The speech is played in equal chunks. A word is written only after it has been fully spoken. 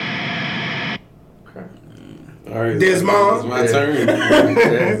All right. This mom. It's my turn.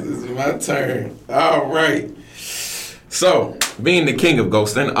 This is my turn. All right. So, being the king of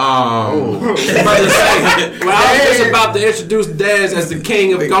ghosting, I was just about to introduce Dez as the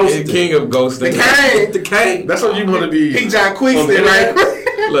king of ghosting. The king of ghosting. The king. That's what you want to be. He John Queaston, right?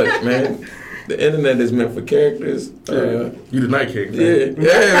 Look, man. The internet is meant for characters. You the night king. Yeah.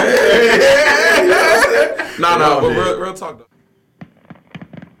 No, but real talk though.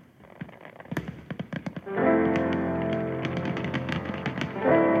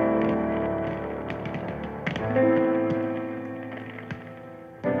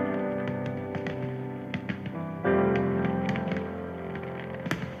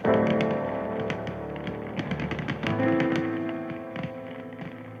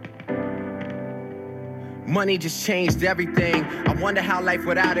 Money just changed everything. I wonder how life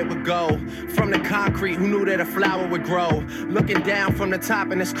without it would go. From the concrete, who knew that a flower would grow? Looking down from the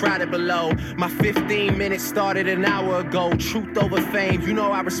top and it's crowded below. My 15 minutes started an hour ago. Truth over fame, you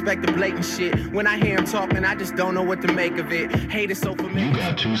know I respect the blatant shit. When I hear him talking, I just don't know what to make of it. Hate is so familiar.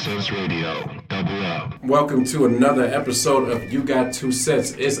 Ugot2cent Radio, double up. Welcome to another episode of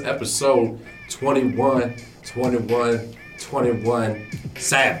Ugot2cent. It's episode 21.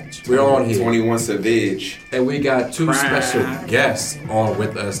 Savage. We're on here. 21 Savage. And we got two special guests on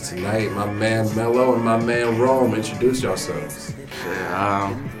with us tonight. My man Mello and my man Rome. Introduce yourselves.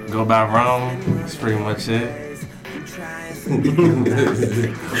 Go by Rome. That's pretty much it.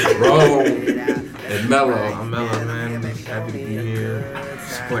 Rome and Mello. I'm Mello, man. I'm happy to be here.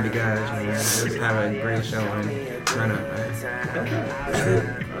 Support the guys, man. Let's have a great show and run up,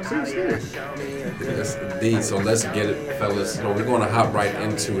 man. Yes, indeed. So let's get it, fellas. So we're going to hop right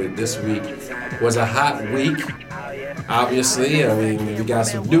into it. This week was a hot week. Obviously, I mean, we got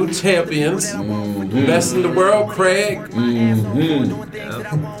some new champions. Mm-hmm. Best in the world, Craig. Mm-hmm.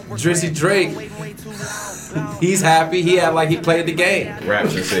 Drizzy Drake. He's happy. He had like he played the game.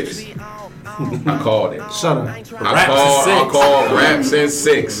 Raps in 6. I called it. Shut up. I called Raps in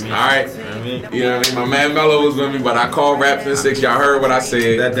 6. All right. You know what I mean? My man Mello was with me, but I called Raps in 6. Y'all heard what I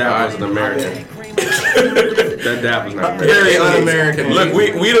said. That dad was an American. That dad was not very un-American. Look,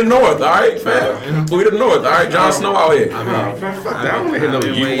 we the North, all right, fam. We the North, all right. Jon Snow out here. I don't want to hit no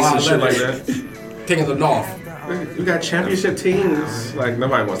Utes and shit like that. King of the North. We got championship teams. Like,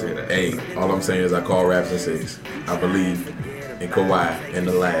 nobody wants to hear that. Hey, all I'm saying is I call Raps in 6. I believe in Kawhi and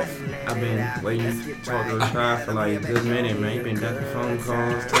the laugh. I've been waiting to talk to Rashad for like a good minute, man. You've been ducking phone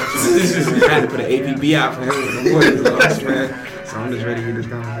calls, texting. I had to put an APB out for him in the morning, man. So I'm just ready to get this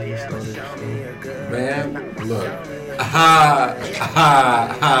done. Man, look.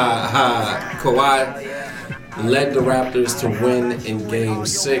 Kawhi led the Raptors to win in Game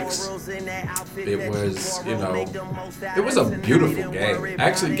 6. It was, it was a beautiful game.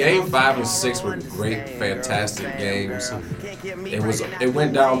 Actually, Game 5 and 6 were great, fantastic games. It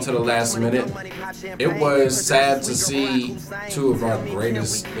went down to the last minute. It was sad to see two of the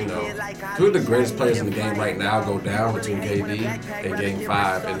greatest players in the game right now go down between KD in Game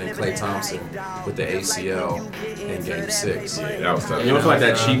 5 and then Klay Thompson with the ACL in Game 6. Yeah, that was tough. You don't feel like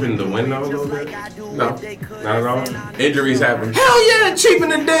that cheapened the win though a little bit? No, not at all. Injuries happen. Hell yeah,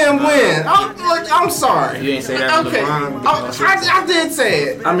 cheapened the damn win. I'm sorry. You ain't say that. Okay, I did say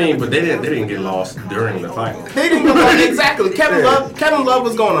it. I mean, but they didn't get lost during the final. They didn't get lost exactly. Kevin Love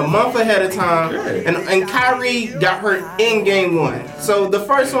was going a month ahead of time, and Kyrie got hurt in Game 1. So the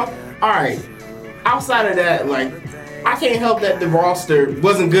first one, all right. Outside of that, like, I can't help that the roster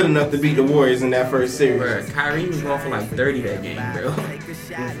wasn't good enough to beat the Warriors in that first series. Bro, Kyrie was going for like 30 that game, bro.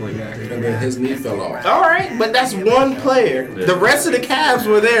 And then his knee fell off. All right, but that's one player. Yeah. The rest of the Cavs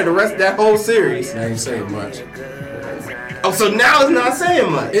were there. The rest of that whole series. That ain't saying much. Oh, so now it's not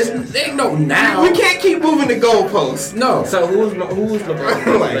saying much. It ain't no now. We can't keep moving the goalposts. No. So who's LeBron's best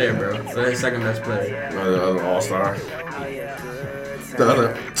player, bro? So his second best player. The other All-Star. The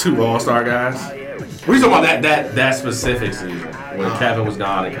other two All-Star guys. We talking about that specific season when Kevin was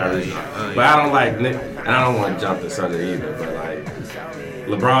gone and Kyrie. But I don't like Nick, and I don't want to jump the subject either. But like,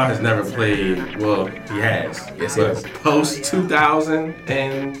 LeBron has never played. Well, he has. Yes, he has. Post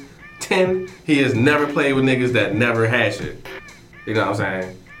 2010, he has never played with niggas that never had shit. You know what I'm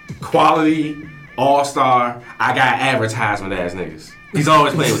saying? Quality All-Star. I got advertisement ass niggas. He's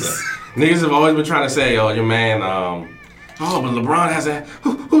always played with them. Niggas have always been trying to say, "Oh, your man." But LeBron has a.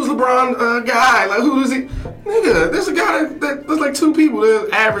 Who's LeBron guy? Like, who is he? Nigga, there's a guy there's like two people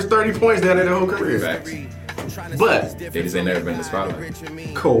that average 30 points down there their whole career. But They just ain't never been in the spotlight.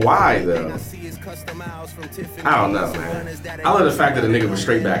 Kawhi, though, I don't know, man. I love the fact that a nigga with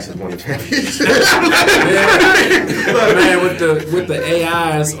straight backs has won the championship. Man, with the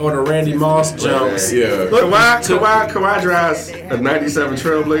AIs or the Randy Moss jumps. Yeah. Kawhi drives a 97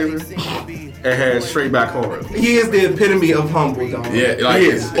 Trailblazer and has straight back horror. He is the epitome of humble, dog. Yeah, like He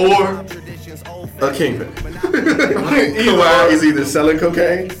is. Or a kingpin. Kawhi is either selling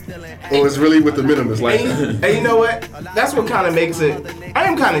cocaine or is really with the minimus like that. And you know what? That's what kind of makes it. I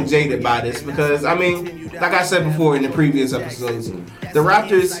am kind of jaded by this because, I mean, like I said before in the previous episodes, the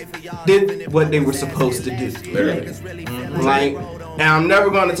Raptors did what they were supposed to do. literally. Like, and I'm never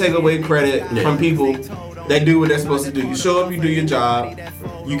going to take away credit from people that do what they're supposed to do. You show up, you do your job,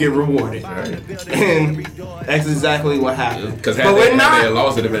 you get rewarded. And that's exactly what happened. Because But we're not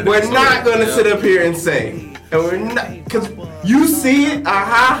we're going to sit up here and say, and we're not, because you see it,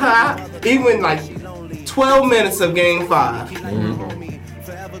 even like 12 minutes of Game 5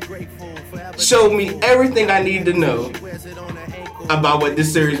 showed me everything I needed to know about what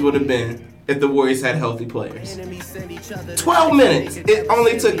this series would have been if the Warriors had healthy players. 12 minutes. It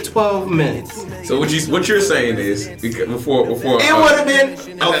only took 12 minutes. So what you're saying is before It would have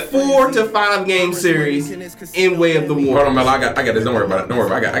been a 4 to 5 game series in way of the Hold Warriors. on, Mel. I got this. Don't worry about it. Don't worry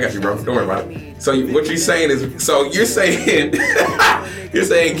about it. I got you, bro. Don't worry about it. So what you're saying is, you're saying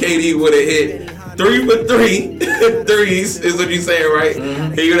KD would have hit 3 for 3 threes is what you're saying, right?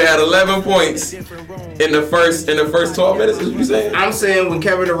 He would have had 11 points in the first 12 minutes. Is what you're saying? I'm saying when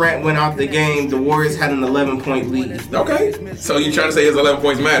Kevin Durant went out the game, the Warriors had an 11-point lead. Okay. So you're trying to say his 11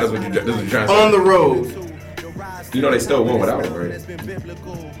 points matters? What you're trying to say? On the road. You know they still won without him, right?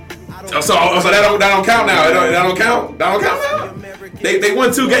 So that don't count now. That don't count now. They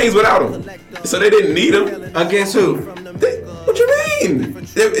won 2 games without him, so they didn't need him. Against who? What you mean?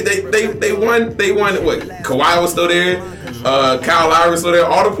 They won. What? Kawhi was still there. Kyle Lowry was still there.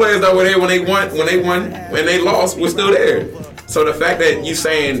 All the players that were there when they lost were still there. So the fact that you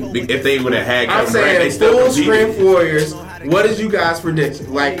saying if they would have had I'm Kevin Durant, they saying still full competed. strength Warriors. What is you guys'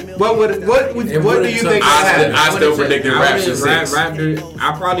 prediction? Like, what do you think? I still predicted Raps in 6. Raptors.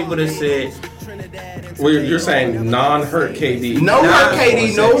 I probably would have said. Well, you're saying non-hurt KD. No hurt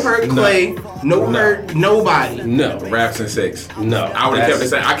KD, no hurt Clay, no hurt nobody. No. Raps in 6. No. I would have kept the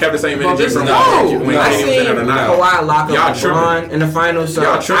same. I kept the same energy Listen, from when I KD was in it or not. Kawhi lock Y'all up LeBron tripping. in the finals, so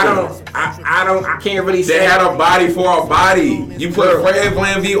Y'all tripping. I can't really say. They had a body for a body. You put Fred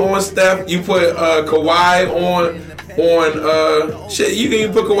VanVleet on Steph. You put Kawhi on shit. You can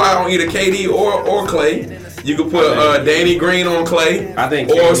even put Kawhi on either KD or Clay. You could put Danny Green on Clay. I think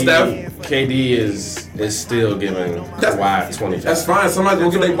or Steph. KD is still giving Kawhi 20. That's fine. Somebody's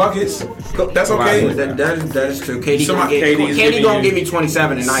gonna get their buckets. That's okay. That is true. KD KD's gonna give you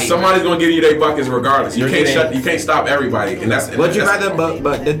 27 tonight. Somebody's gonna give you their buckets regardless. You can't stop everybody. And that's But you rather,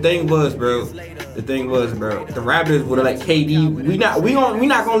 but the thing was, bro. The Raptors would have let KD. We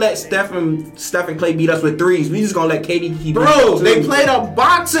not gonna let Steph and Clay beat us with threes. We just gonna let KD keep. Bro, they played a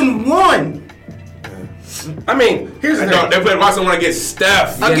boxing 1 I mean, here's the thing. They played Boston when I get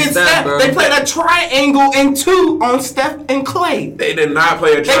Steph. against Steph. bro. They played a triangle in 2 on Steph and Clay. They did not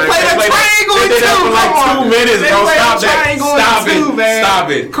play a triangle. played a triangle They in did that 2. for like Come 2 on. minutes, They bro. played a Stop that. triangle in Stop 2, it. man. Stop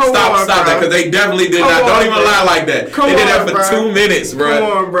it. Come Stop on, that. bro. Because they definitely did Come not. Don't on, even bro. lie like that. Come They did that on, for bro. 2 minutes, bro. Come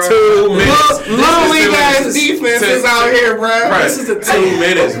on, bro. 2 minutes. Little league ass defense is out here, bro. Right. This is a 2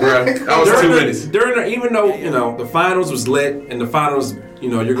 minutes, bro. That was 2 minutes. Even though the finals was lit and the finals,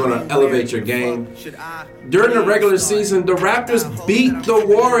 you're gonna elevate your game. During the regular season, the Raptors beat the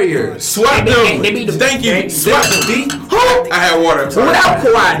Warriors. Swept them. They beat the- Thank you. they- Swept them. beat- I had water. I'm sorry. Without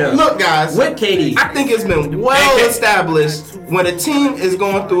Kawhi, though. Look, guys. With KD. I think it's been well established when a team is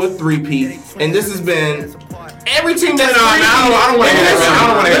going through a three-peat, and this has been every team that's I don't want to hear that, man. I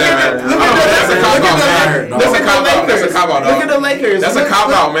don't want to hear that, man. That's a cop-out, man. That's a cop-out. That's a cop-out, dog. Look at the Lakers. That's a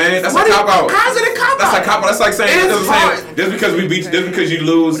cop-out, man. That's a cop-out. How's it a cop-out? That's a cop-out. That's like saying, It's hard. just because you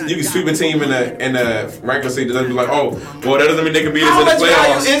lose, you can sweep a team in the regular season. Doesn't be like, oh, well, that doesn't mean they can beat us How in the much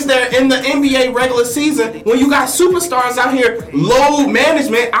value playoffs. is there in the NBA regular season when you got superstars out here load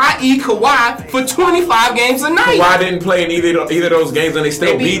management, i.e. Kawhi, for 25 games a night? Kawhi didn't play in either of those games and they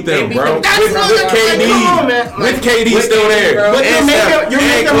still beat them, bro. That's With KD. come on, man. With KD still there. But And Steph, you're and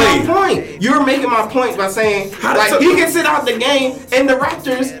making Clay. my point. You're making my point by saying he can sit out the game and the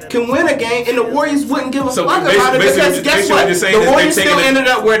Raptors can win a game and the Warriors wouldn't give a So fuck about it because guess what? basically The Warriors still ended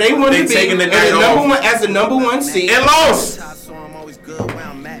up where they wanted to be taking the and night off. as the number 1 seed. And lost.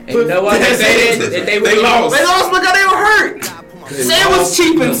 And you know what? If they They lost. They lost because they were hurt. Say it was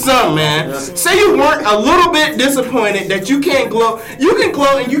cheap in some, man. Say you weren't a little bit disappointed that you can't gloat. You can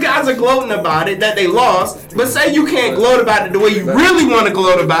gloat, and you guys are gloating about it that they lost. But say you can't gloat about it the way you really want to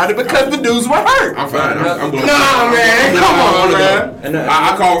gloat about it because the dudes were hurt. I'm fine. I'm gloating. Nah, man. Come on, man.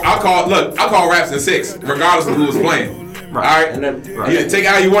 I call raps in 6, regardless of who was playing. Right. All right. Yeah, take it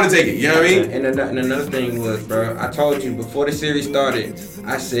how you want to take it. You know what I mean? And another thing was, bro, I told you before the series started,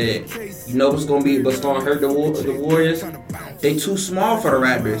 I said, you know what's gonna hurt the Warriors? They too small for the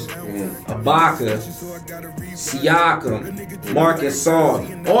Raptors. Ibaka, Siakam, Marcus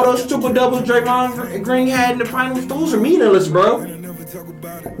Gasol, all those triple doubles Draymond Green had in the finals, those are meaningless, bro.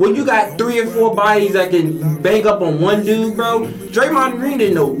 When you got 3 or 4 bodies that can bang up on one dude, bro, Draymond Green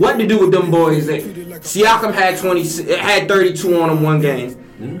didn't know what to do with them boys. Siakam had 32 on him one game.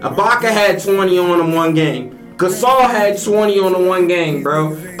 Ibaka had 20 on him one game. Gasol had 20 on the one game,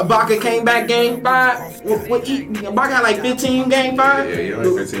 bro. Ibaka came back game 5. Ibaka had like 15 game 5? Yeah,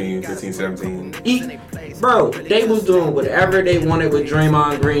 like 15, 17. Bro, they was doing whatever they wanted with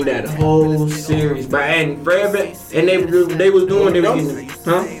Draymond Green that whole series, bro. And they was doing everything.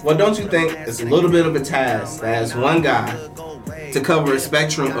 Huh? Well, don't you think it's a little bit of a task as one guy to cover a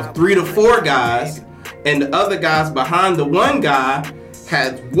spectrum of 3 to 4 guys, and the other guys behind the one guy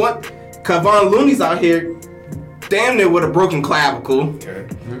had what? Kevon Looney's out here damn near with a broken clavicle. Okay.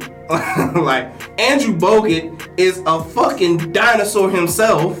 Like, Andrew Bogut is a fucking dinosaur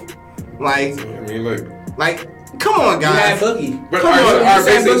himself. Like, come on, guys. You had Boogie.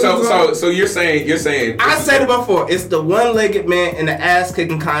 But so you're saying. I said it before. It's the one-legged man in the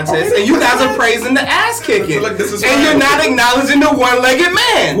ass-kicking contest, and you guys are praising the ass-kicking. So look, and you're not acknowledging the one-legged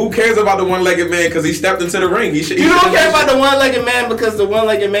man. Who cares about the one-legged man because he stepped into the ring? You don't care about the one-legged man because the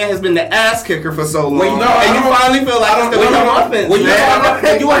one-legged man has been the ass-kicker for so long. Wait, no, and you finally feel like it's the offense.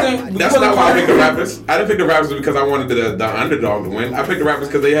 That's not why I picked the Raptors. I didn't pick the Raptors because I wanted the underdog to win. I picked the Raptors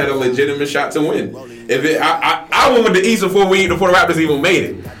because they had a legitimate shot to win. I went with the East before the Raptors even made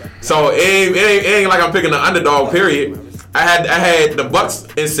it. So it ain't like I'm picking the underdog. Period. I had the Bucks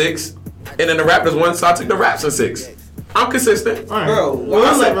in 6, and then the Raptors won, so I took the Raps in 6. I'm consistent. All right. Bro,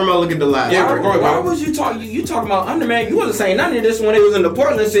 we'll let Remo look at the last. Yeah, why was you talking? You talking about underman? You wasn't saying none of this when it was in the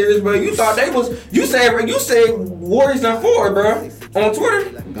Portland series, bro. You thought they was. You said Warriors in 4, bro, on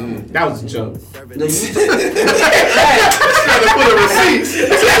Twitter. That was a joke. Trying to put a receipt.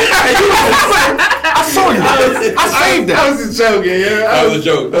 I saw you. I saved that. That was a joke, yeah. That was a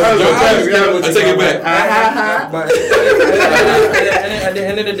joke. I take it back. But at the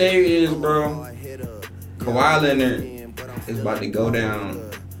end of the day, is bro, Kawhi Leonard is about to go down.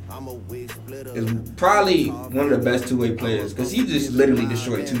 Is probably one of the best two-way players because he just literally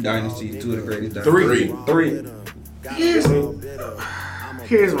destroyed 2 dynasties, 2 of the greatest dynasties. 3.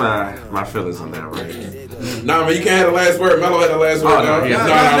 Here's my feelings on that, right? Nah, man, you can't have the last word. Melo had the last word.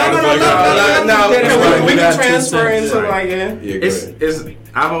 No. We can transfer into like It's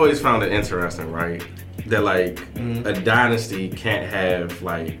I've always found it interesting, right? That like a dynasty can't have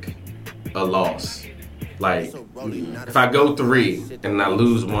like a loss. Like if I go 3 and I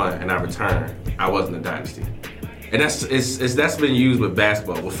lose 1 and I return, I wasn't a dynasty. And that's been used with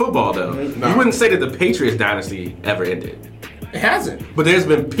basketball. With football though, you wouldn't say that the Patriots dynasty ever ended. It hasn't. But there's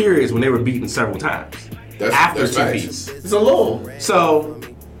been periods when they were beaten several times. After 2 beats. It's a lull. So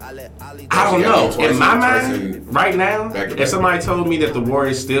I don't know. In my mind, right now, if somebody told me that the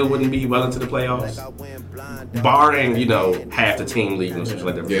Warriors still wouldn't be well into the playoffs, barring, half the team leaving or something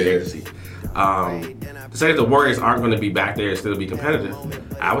like that, to say that the Warriors aren't going to be back there and still be competitive,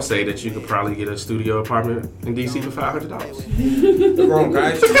 I would say that you could probably get a studio apartment in DC for $500. Wrong,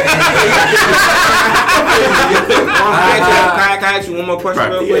 guys. Can I ask you one more question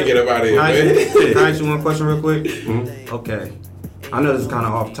real quick? Get up out of here, man. Can I ask you one question real quick? Mm-hmm. Okay. I know this is kind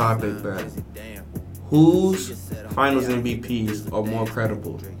of off topic, but whose finals MVPs are more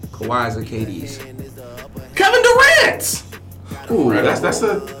credible? Kawhi's or KD's? Kevin Durant! Ooh, that's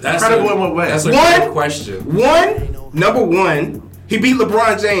credible in what way? That's a good question. Number one, he beat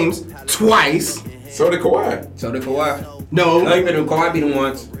LeBron James twice. So did Kawhi. No, Kawhi beat him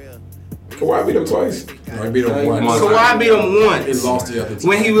once. Kawhi beat him twice. Kawhi beat him once. Kawhi beat him once. He lost the other team.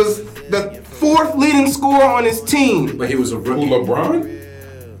 When he was the 4th leading scorer on his team. But he was a rookie. Who, LeBron?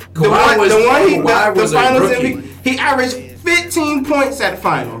 Kawhi was a rookie. He averaged 15 points at the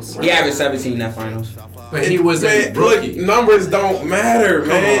finals. He averaged 17 in that finals. But he was a rookie. Look, numbers don't matter,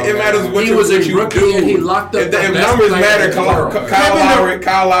 man. It matters what he was a you rookie do. and he locked up if numbers matter,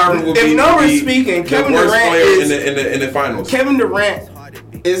 Kyle Lowry will be if numbers speaking, Kevin worst Durant player is in the finals. Kevin Durant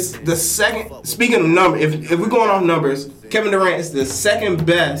is the second. Speaking of numbers, if we're going off numbers, Kevin Durant is the second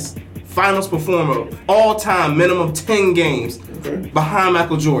best finals performer all time, minimum 10 games behind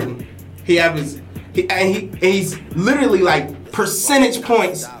Michael Jordan. He's literally like percentage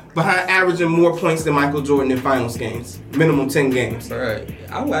points behind averaging more points than Michael Jordan in finals games. Minimum 10 games. All right.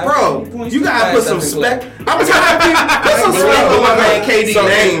 Bro, you gotta put some respect. I'm trying to put some respect on my man KD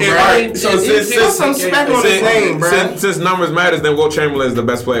name, bro. So put some respect on his name, bro. Since numbers matters, then Wilt Chamberlain is the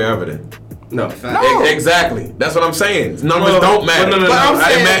best player ever then. No. Exactly. That's what I'm saying. Numbers don't matter. But I'm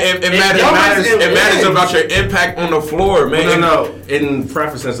saying it matters about your impact on the floor, man. No. In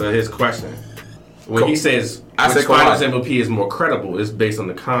preface of his question, when he says which finals MVP is more credible, it's based on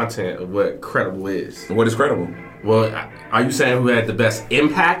the content of what credible is. What is credible? Well, are you saying who had the best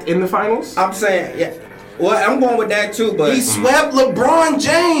impact in the finals? I'm saying, yeah. Well, I'm going with that too, but He swept LeBron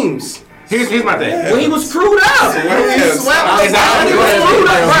James. Here's my thing. when he was screwed up. Swept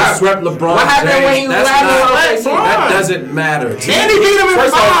LeBron. What happened when he That's swept not- LeBron? That doesn't matter. And he beat him in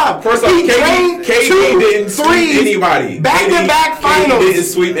five. First off, He drained KD didn't sweep anybody. Back-to-back KD finals. didn't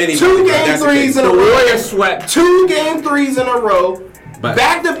sweep anybody. 2 game That's the threes thing. in a The row. Warriors swept. 2 game threes in a row. But-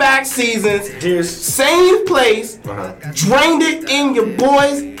 Back-to-back seasons. Here's Same place. Drained it in your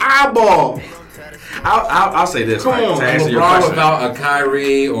boy's eyeball. I'll say this. Come right, on, to answer your LeBron question. without a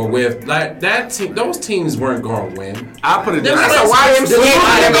Kyrie or with that team, those teams weren't going to win. I'll put it this That's way. a YMCA to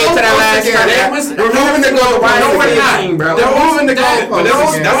that last time. We're moving to go to YMCA, bro. We're moving to But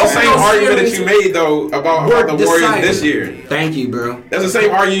goalposts. that's the same argument that you made though about the Warriors this year. Thank you, bro. That's the same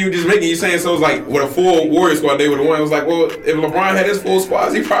argument you just making. You saying so it's like with a full Warriors squad they would have won. It was like, well, if LeBron had his full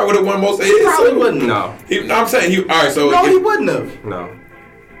squads, he probably would have won most of his. He probably wouldn't. No. I'm saying he. All right, so No, he wouldn't have. No.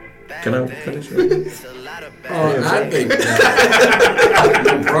 can I finish? I think that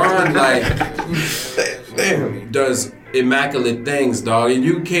LeBron Damn. does immaculate things, dog, and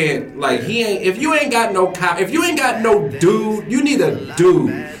you can't he ain't. If you ain't got no dude, you need a dude.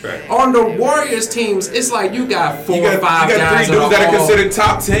 Right. On the Warriors teams, it's like you got four You or five got guys 3 dudes that are all considered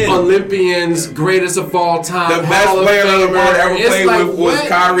top 10. Olympians, greatest of all time. The best Hall of player Famer. LeBron ever It's played like, with was what?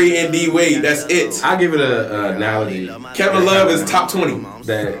 Kyrie and D Wade. That's it. I'll give it an analogy. Kevin Love is top 20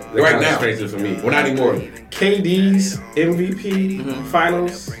 that right kinda now. explains it for me. Well, not anymore. KD's MVP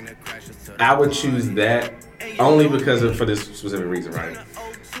finals, I would choose that only for this specific reason, right?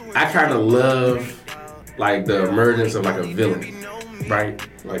 I kind of love like the emergence of like a villain, right?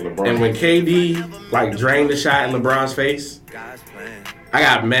 Like LeBron. And when KD like drained the shot in LeBron's face, I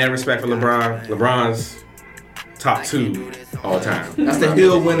got mad respect for LeBron. LeBron's top 2 all time. That's the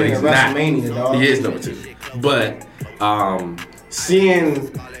Hill winner He's in not. WrestleMania, dog. He is number 2. But seeing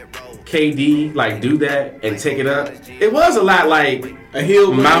KD like do that and take it up, it was a lot like A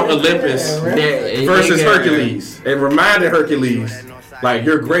Hill winner. Mount Olympus versus Hercules. It reminded Hercules, like,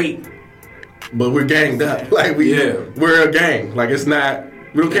 you're great, but we're ganged up. Like we're a gang. Like it's not.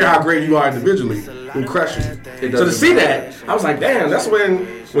 We don't care how great you are individually. We'll crush you. So to see that, I was like, damn. That's when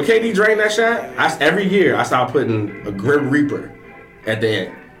KD drained that shot. Every year I started putting a Grim Reaper at the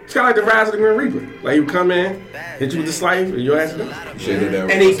end. It's kind of like the rise of the Grim Reaper. Like he would come in, hit you with the slice, and your ass done.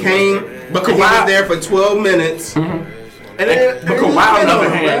 And he came, but he was there for 12 minutes. And then, But Kawhi, on the other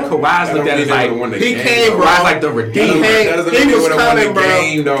hand, Kawhi's looked at it like he came, bro. Kawhi's like the redeemer. He was coming,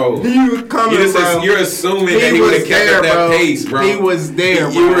 bro. He was coming, bro. You're assuming that he would have kept up that pace, bro. He was there,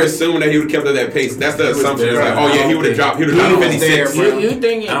 bro. You were assuming that he would have kept up that pace. That's the assumption. It's like, oh yeah, he would have dropped. He would He have dropped was there, 56. bro. You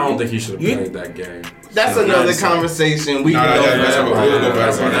think? I don't think he should have played that game. That's another conversation. We can go that's back.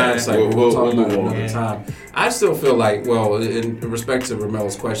 That's We'll hindsight. move We'll talk on. about it another time. I still feel like, well, in respect to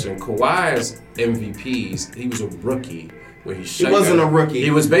Ramel's question, Kawhi's MVPs, he was a rookie. Where he wasn't a rookie. He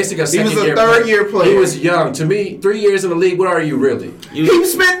was basically a He was a second-year third-year player. He was young. To me, 3 years in the league, what are you really? He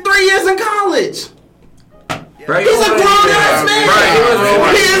spent 3 years in college. Right? He's a grown-ass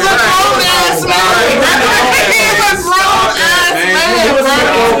man. He is a grown-ass man. He is a grown-ass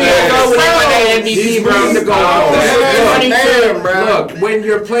man, bro. Look, when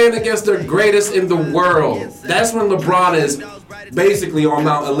you're playing against the greatest in the world, that's when LeBron is basically on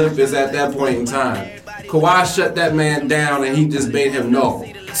Mount Olympus at that point in time. Kawhi shut that man down and he just made him know.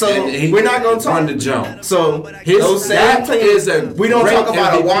 So And he we're not gonna talk. run the jump. So those same that teams, is a we don't great talk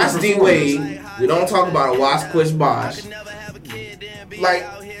about a MVP Wash D performance. Wade. We don't talk about a Wash Push Bosh. Like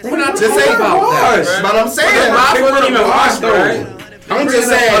We're not this talking ain't about that. But I'm saying, Bosh wasn't even washed, right? I'm just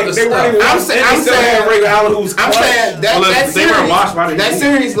saying. other stuff. I'm saying that they weren't washed by the that Heat.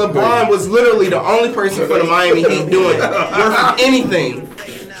 series, LeBron was literally the only person for the Miami Heat doing worth anything.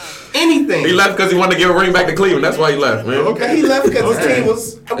 Anything. He left because he wanted to give a ring back to Cleveland. That's why he left, man. Okay, he left because his team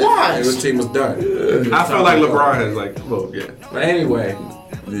was washed. His team was done. I feel like LeBron has like, well, yeah. But anyway,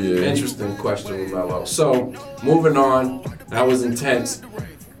 Yeah. interesting question with Melo. So, moving on. That was intense.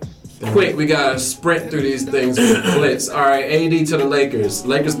 Quick, we gotta sprint through these things with blitz. All right, AD to the Lakers.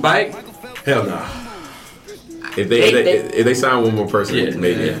 Lakers bite? Hell no. If they sign one more person,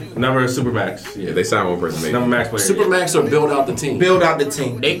 maybe. Yeah. Number Supermax. If they sign one person, maybe. Number max player. Supermax or build out the team? Build out the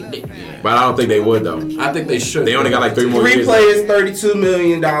team. But I don't think they would, though. I think they should. They only got like 3 more Three years. players, $32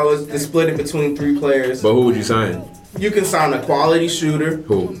 million. They split it between 3 players. But who would you sign? You can sign a quality shooter.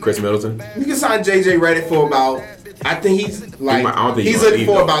 Who? Chris Middleton? You can sign JJ Redick for about, I think he's like, I don't think he's he looking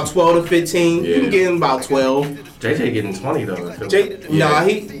for about 12 to 15. You Yeah. can get him about 12. JJ getting 20 though. Nah,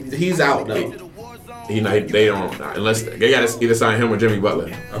 he's out though. They don't unless they got to either sign him or Jimmy Butler.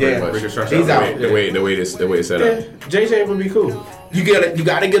 Yeah, Pretty much. he's out. The way it's set Yeah, up. JJ would be cool. You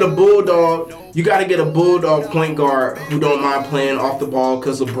gotta get a bulldog. You gotta get a bulldog point guard who don't mind playing off the ball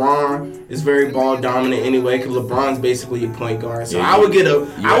because LeBron is very ball dominant anyway. Because LeBron's basically a point guard. So Yeah, I would get a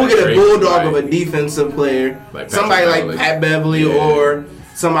bulldog of a right. defensive player, Like somebody Patrick like Beverly. Pat Beverly Yeah. or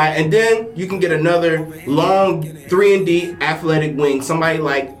somebody, and then you can get another long 3-and-D athletic wing. Somebody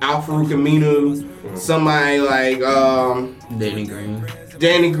like Al-Farouq Aminu. Somebody like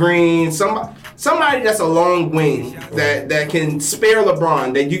Danny Green. Somebody that's a long wing that can spare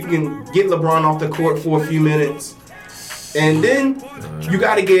LeBron, that you can get LeBron off the court for a few minutes. And then you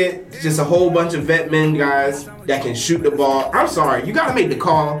got to get just a whole bunch of vet men guys that can shoot the ball. I'm sorry, you got to make the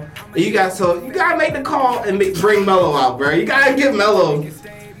call. You got to make the call and bring Melo out, bro. You got to get Melo.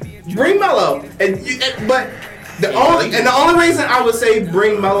 Bring Melo. But the only reason I would say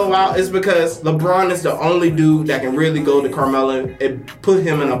bring Melo out is because LeBron is the only dude that can really go to Carmelo and put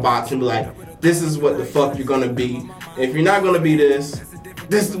him in a box and be like, this is what the fuck you're gonna be. If you're not gonna be this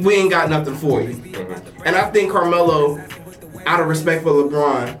we ain't got nothing for you. And I think Carmelo, out of respect for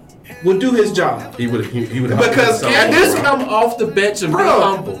LeBron, will do his job. He would. Because at this come off the bench and be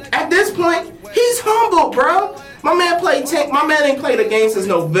humble. At this point, he's humble, bro. My man played tank. My man ain't played a game since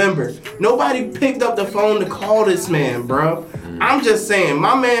November. Nobody picked up the phone to call this man, bro. I'm just saying,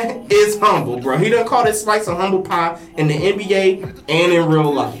 my man is humble, bro. He done caught his slice of humble pie in the NBA and in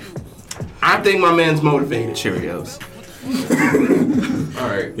real life. I think my man's motivated. Cheerios. All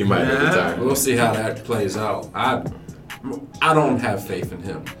right. He might have the time. We'll see how that plays out. I don't have faith in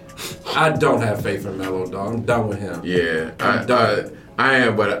him. I don't have faith in Melo, dog. I'm done with him. Yeah, I'm done. I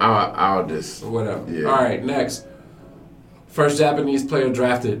am, but I'll just Whatever. Yeah. All right, next. First Japanese player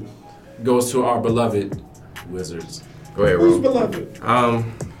drafted goes to our beloved Wizards. Go ahead, Who's Ro. beloved?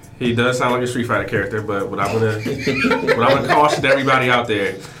 He does sound like a Street Fighter character, but what I'm gonna caution everybody out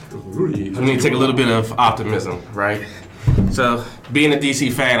there, we need to take a little bit of optimism, right? So, being a DC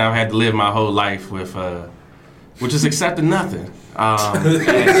fan, I've had to live my whole life with, which is accepting nothing. That's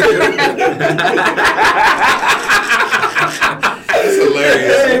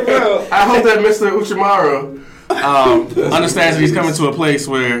hilarious. Hey, bro, I hope that Mr. Uchimaru understands that he's coming to a place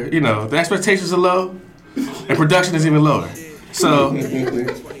where, the expectations are low and production is even lower. So,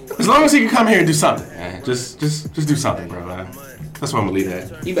 as long as he can come here and do something, man, just do something, bro. That's what I'm gonna leave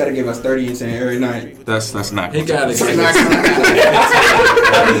at. You better give us 30 and 10 every night. That's not. He gotta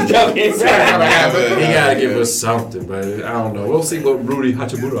give us something, but I don't know. We'll see what Rudy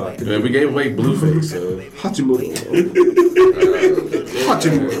Hachimura can do. Man, we gave away Blueface. So. All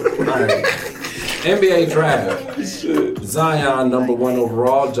right. NBA draft. Zion, number 1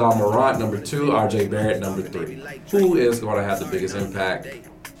 overall. John Morant, number 2. RJ Barrett, number 3. Who is going to have the biggest impact?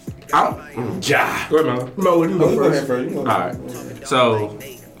 Ja. Go ahead, Melo. Go ahead first. All right. So,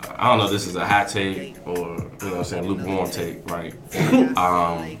 I don't know if this is a hot take or, lukewarm take, right?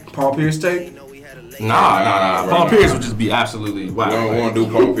 Paul Pierce take? Nah. Paul Pierce would just be absolutely I wild. don't want to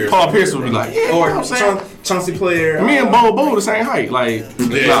do Paul Pierce. Paul Pierce would be like, yeah, Or you know what I'm saying? Chauncey player. Me and Bo the same height. Like,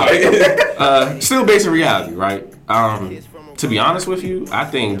 still based in reality, right? To be honest with you, I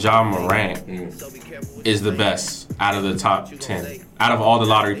think John Morant is the best out of the top 10. Out of all the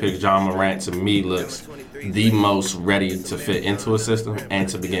lottery picks, John Morant to me looks the most ready to fit into a system and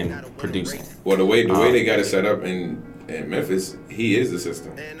to begin producing. Well, the way they got it set up in Memphis, he is the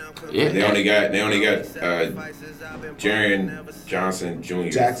system. Yeah. They only got Jaren Johnson Jr.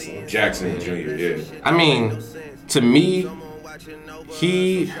 Jackson Jr. Yeah. I mean, to me,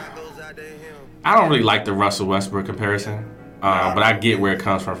 I don't really like the Russell Westbrook comparison, but I get where it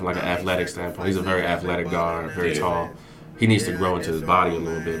comes from like an athletic standpoint. He's a very athletic guard, very tall. He needs to grow into his body a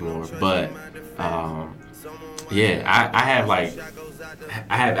little bit more. But, I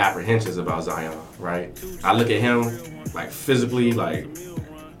have apprehensions about Zion, right? I look at him, like, physically, like,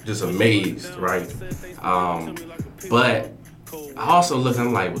 just amazed, right? But I also look at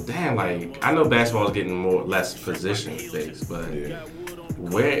him like, well, damn, like, I know basketball is getting less position-based, but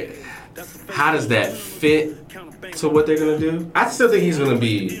how does that fit to what they're going to do? I still think he's going to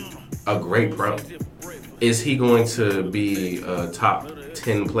be a great pro. Is he going to be a top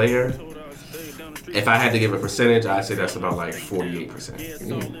 10 player? If I had to give a percentage, I'd say that's about like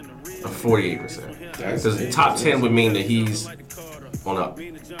 48%. 48%. Because the top 10 would mean that he's on a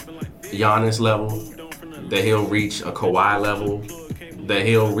Giannis level, that he'll reach a Kawhi level, that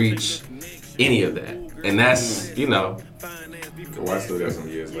he'll reach any of that. And that's, you know. Kawhi still got some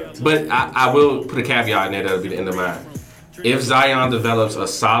years left. But I will put a caveat in there that'll be the end of mine. If Zion develops a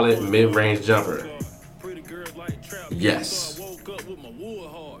solid mid-range jumper, yes.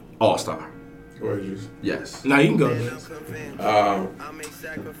 All-star. Yes. Now you can go there.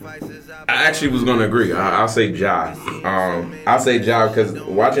 I actually was gonna agree. I'll say Ja. I'll say Ja because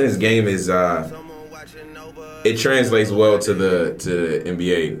watching his game is it translates well to the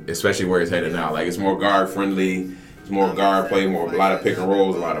NBA, especially where it's headed now. Like it's more guard friendly. It's more guard play, a lot of pick and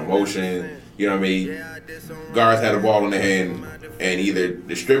rolls, a lot of motion. You know what I mean? Guards had the ball in their hand and either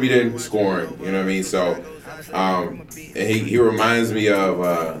distributing, scoring. You know what I mean? So, and he reminds me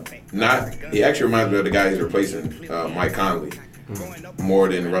of he actually reminds me of the guy he's replacing, Mike Conley, more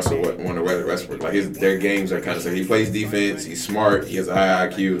than Westbrook. Like their games are kind of similar. He plays defense, he's smart, he has a high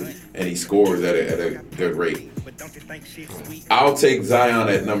IQ, and he scores at a good rate. I'll take Zion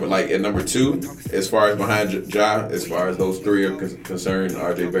at number 2 as far as behind Ja, as far as those three are concerned,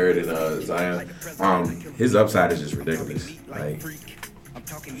 RJ Barrett and Zion. His upside is just ridiculous. Like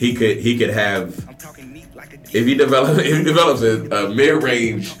he could have if he develops a mid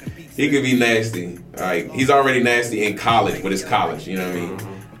range, he could be nasty. Like he's already nasty in college, but it's college, you know what I mean?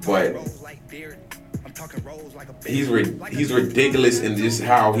 But he's ridiculous in just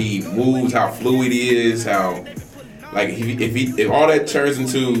how he moves, how fluid he is, how like if all that turns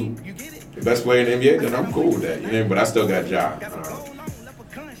into the best player in the NBA, then I'm cool with that. You know, but I still got Ja.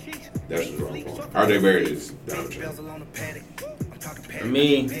 That's the wrong point. RJ Barrett is down the track. For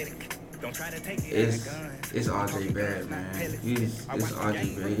me, it's RJ Barrett, man. It's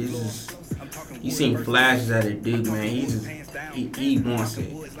RJ Barrett. He's just, you seen flashes of the dude, man. He wants it.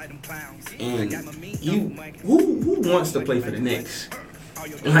 And who wants to play for the Knicks?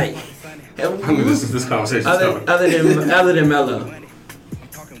 Like, this conversation other than Melo.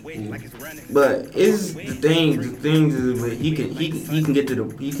 But it's the things is he can get to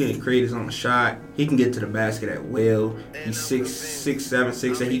he can create his own shot. He can get to the basket at will. He's 6'7",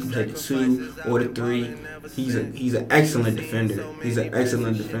 6'8". He can play the 2 or the 3. He's an excellent defender. He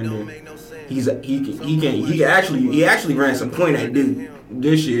actually ran some point at Duke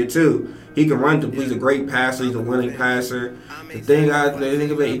this year too. He can run. He's a great passer. He's a willing passer. The thing about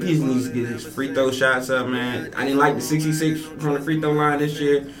it, he needs to get his free throw shots up, man. I didn't like the 66 from the free throw line this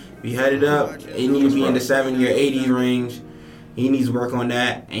year. He had it up. He needs to be in the 70 or 80 range. He needs to work on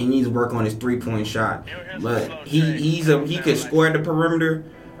that, and he needs to work on his 3-point shot. But he could score at the perimeter,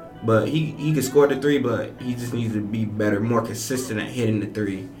 but he could score the 3, but he just needs to be better, more consistent at hitting the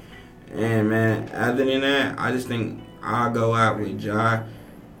 3. And man, other than that, I just think I'll go out with Ja.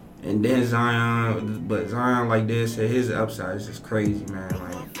 And then Zion, but Zion like this, his upside is just crazy, man.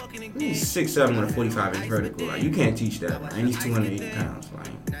 Like he's 6'7" with a 45-inch vertical. Like you can't teach that, man. And he's 280 pounds.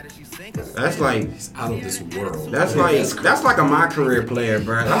 Like that's like he's out of this world. That's like a my career player,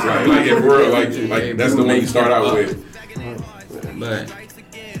 bro. That's like that's the one you start out with. But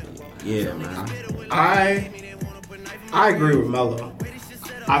yeah, man. I agree with Melo.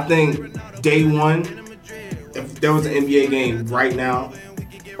 I think day one, if there was an NBA game right now,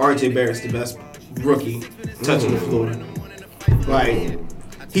 RJ Barrett's the best rookie touching the floor. Like,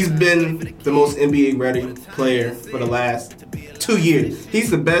 he's been the most NBA ready player for the last 2 years. He's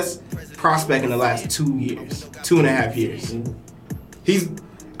the best prospect in the last 2 years, 2.5 years. He's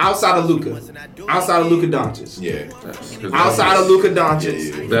outside of Luka Doncic. Yeah. Outside of Luka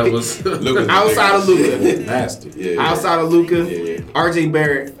Doncic. Yeah. That was outside of Luka. Nasty. Yeah. Outside of Luka, RJ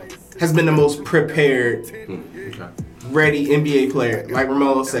Barrett has been the most prepared, ready NBA player. Like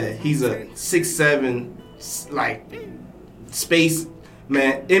Ramon said, he's a 6'7", like space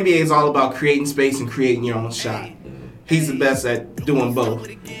man. NBA is all about creating space and creating your own shot. He's the best at doing both.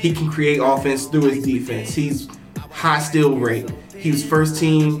 He can create offense through his defense. He's high steal rate. He was first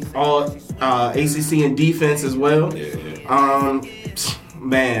team all ACC in defense as well.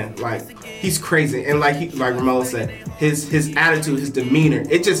 Man, like he's crazy. And like Ramon said, his attitude, his demeanor,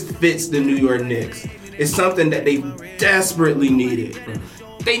 it just fits the New York Knicks. It's something that they desperately needed.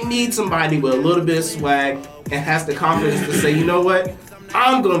 They need somebody with a little bit of swag and has the confidence to say, you know what,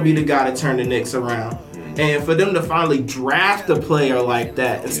 I'm gonna be the guy to turn the Knicks around. And for them to finally draft a player like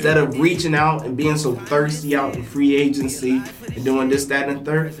that, instead of reaching out and being so thirsty out in free agency and doing this, that, and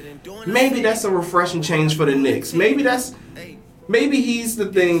third, maybe that's a refreshing change for the Knicks. Maybe that's maybe he's the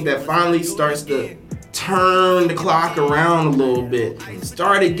thing that finally starts to turn the clock around a little bit.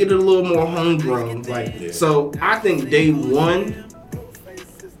 Started getting a little more homegrown. So I think day one,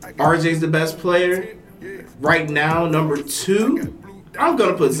 RJ's the best player. Right now, number 2, I'm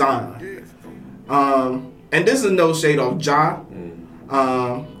gonna put Zion. And this is no shade off Ja,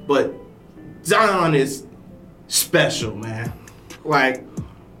 but Zion is special, man. Like,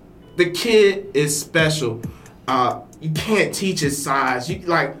 the kid is special. You can't teach his size.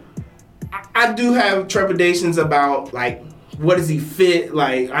 I do have trepidations about, like, what does he fit?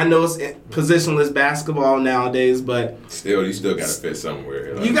 Like, I know it's positionless basketball nowadays, but you still gotta fit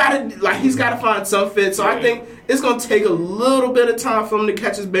somewhere. You gotta, he's gotta find some fit. So I think it's gonna take a little bit of time for him to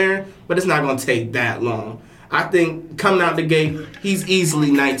catch his bearing, but it's not gonna take that long. I think coming out the gate, he's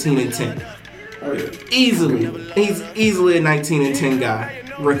easily 19 and 10. Oh yeah. Easily. He's easily a 19 and 10 guy.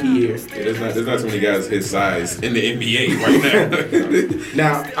 Rookie year. Yeah, there's not too many guys his size in the NBA right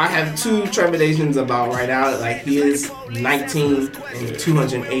now. Now, I have 2 trepidations about right now. Like, he is 19 and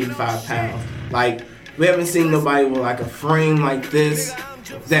 285 pounds. Like, we haven't seen nobody with, like, a frame like this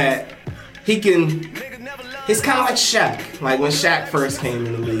that he can... It's kind of like Shaq. Like, when Shaq first came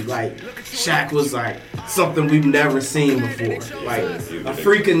in the league. Like, Shaq was, like, something we've never seen before. Like, a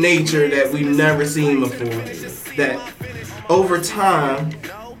freak of nature that we've never seen before. That... Over time,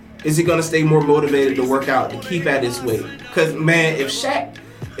 is he gonna stay more motivated to work out to keep at his weight? Because, man, if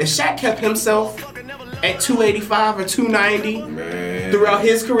Shaq kept himself at 285 or 290 throughout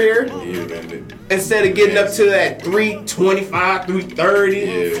his career, instead of getting up to that 325, 330,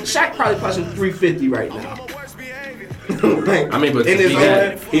 Shaq probably pushing 350 right now. I mean, but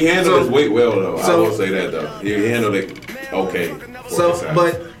he handled his weight well, though. I will say that, though. He handled it okay.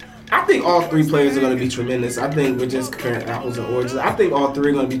 But I think all 3 players are going to be tremendous. I think we're just comparing apples and oranges. I think all 3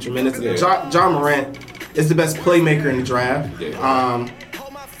 are going to be tremendous. John Morant is the best playmaker in the draft.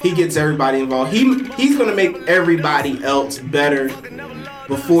 He gets everybody involved. He's going to make everybody else better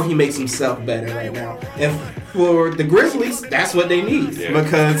before he makes himself better right now. And for the Grizzlies, that's what they need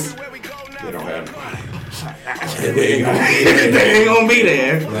because they don't have they ain't going to be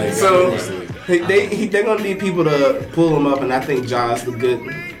there. So they're going to need people to pull them up, and I think Ja's the good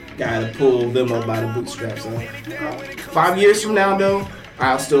guy to pull them up by the bootstraps. So 5 years from now, though,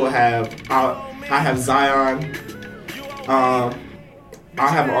 I'll have Zion. I'll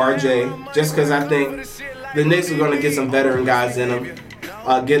have RJ, just because I think the Knicks are going to get some veteran guys in them.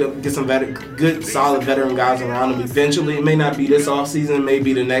 Get some good, solid veteran guys around them. Eventually, it may not be this offseason, it may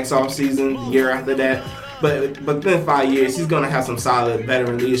be the next offseason, the year after that. But within 5 years, he's going to have some solid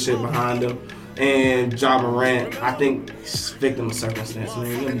veteran leadership behind him. And John Morant, I think he's a victim of circumstance, man.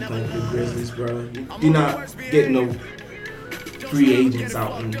 You're going to be playing for the Grizzlies, bro. You're not getting no free agents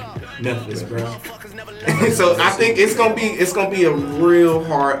out in Memphis, bro. So I think it's gonna be a real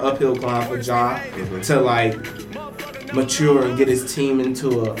hard uphill climb for John to like mature and get his team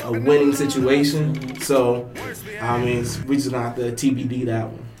into a winning situation. So I mean, we just gonna have to TBD that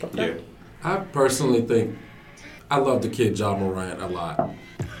one. Yeah. I personally think I love the kid John Morant a lot.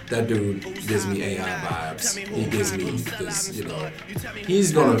 That dude gives me AI vibes. He gives me this,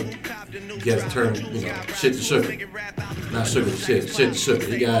 he's gonna turn, shit to sugar. Not sugar to shit to sugar.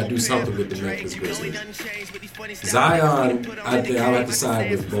 He gotta do something with the Memphis Grizzlies. Zion, I think I like to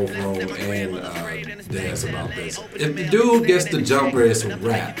side with both Rome and Dez about this. If the dude gets the jumper, it's a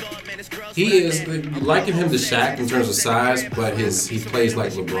wrap. He is liking him to Shaq in terms of size, but he plays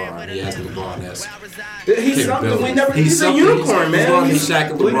like LeBron. He has LeBron-esque. He's something we never. He's a unicorn, man. He's going to be Shaq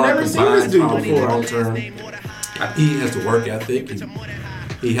and LeBron combined probably long term. He has the work ethic.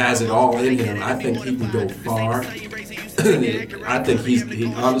 He has it all in him. I think he can go far. I think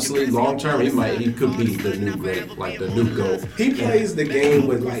he honestly long term he could be the new great, like the new GOAT. He plays the game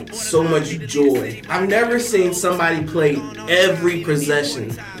with like so much joy. I've never seen somebody play every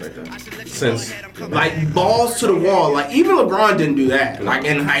possession since like balls to the wall. Like even LeBron didn't do that like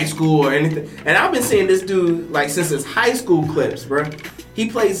in high school or anything. And I've been seeing this dude like since his high school clips, bro. He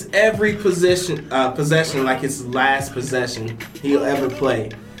plays every possession like his last possession he'll ever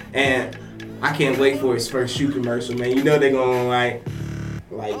play. And I can't wait for his first shoe commercial, man. You know they're gonna like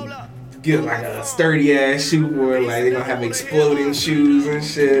get like a sturdy ass shoe for it. Like they're gonna have exploding shoes and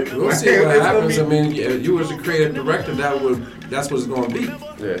shit. We'll see what happens. I mean, you as a creative director, that's what it's gonna be.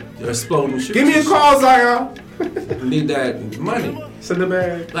 Yeah, exploding shoes. Give me a call, Zion. Need that money. Send the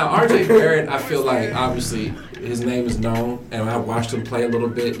bag. Now RJ Barrett, I feel like obviously his name is known, and I watched him play a little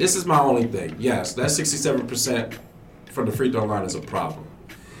bit. This is my only thing. Yes, that 67% from the free throw line is a problem.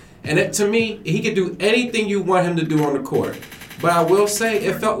 And to me, he could do anything you want him to do on the court. But I will say,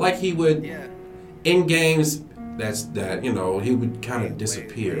 it felt like he would, in games, that you know, he would kind of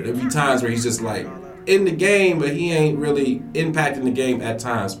disappear. There'd be times where he's just like in the game, but he ain't really impacting the game at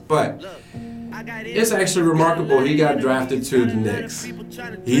times. But it's actually remarkable. He got drafted to the Knicks.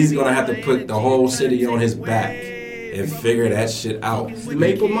 He's gonna have to put the whole city on his back and figure that shit out.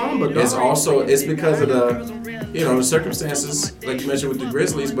 Maple Mamba, dog. It's because of the circumstances, like you mentioned with the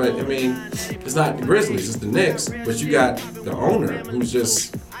Grizzlies. But I mean, it's not the Grizzlies, it's the Knicks. But you got the owner who's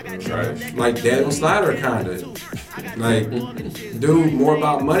just like Daniel Snyder, kind of like dude more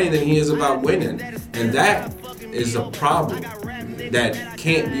about money than he is about winning, and that is a problem that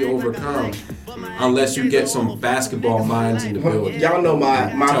can't be overcome unless you get some basketball minds in the building. Y'all know my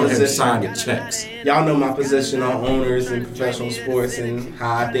Tell position. him to sign the checks. Y'all know my position on owners in professional sports and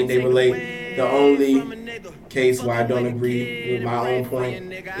how I think they relate. The only case where I don't agree with my own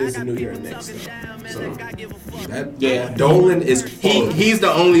point is the New York Knicks. So Dolan is he's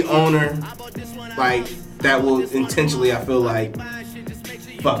the only owner like that will intentionally, I feel like,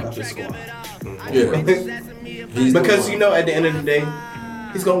 fuck up his squad. Yeah. Because you know, at the end of the day,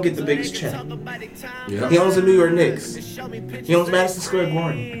 he's gonna get the biggest check. Yeah. He owns the New York Knicks. He owns Madison Square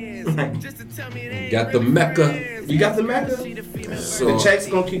Garden. Got the Mecca. You got the Mecca. So The checks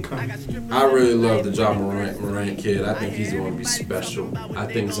gonna keep coming. I really love the Ja Morant kid. I think he's going to be special. I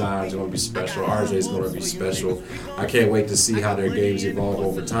think Zion's going to be special. RJ's going to be special. I can't wait to see how their games evolve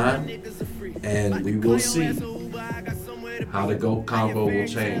over time. And we will see how the GOAT combo will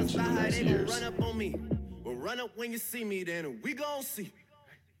change in the next years. Run up when you see me, then we gon' see.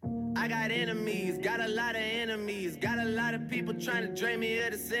 I got enemies, got a lot of enemies, got a lot of people trying to drain me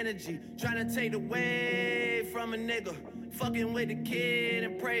of this energy, trying to take away from a nigga, fucking with the kid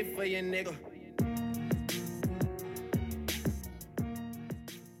and pray for your nigga.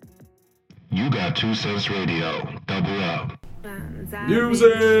 Ugot2cent Radio, double up.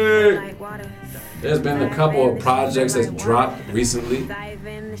 Music! There's been a couple of projects that's dropped recently.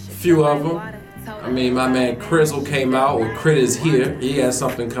 A few of them. I mean, my man Crizzle came out with Crit Is Here. He has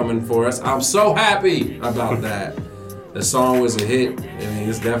something coming for us. I'm so happy about that. The song was a hit. I mean,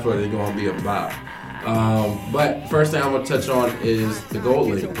 it's definitely going to be a bop. But first thing I'm going to touch on is the Gold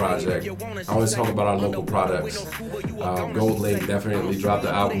Link project. I always talk about our local products. Gold Link definitely dropped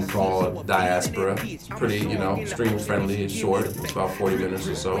an album called Diaspora. It's pretty, stream friendly. It's short. It's about 40 minutes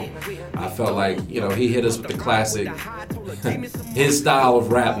or so. I felt like, he hit us with the classic, his style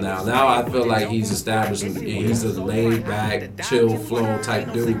of rap now. Now I feel like he's establishing, he's a laid back, chill flow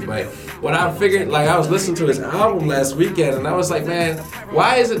type dude. But what I figured, like I was listening to his album last weekend and I was like, man,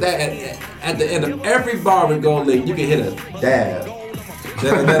 why is it that at the end of every bar with Gold Link, you can hit a dab.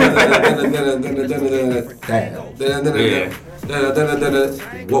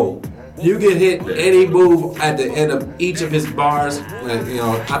 Whoa. You get hit any move at the end of each of his bars.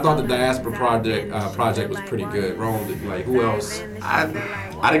 I thought the Diaspora project was pretty good. Like, who else? I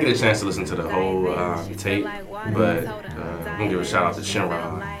didn't get a chance to listen to the whole tape, but I'm gonna give a shout out to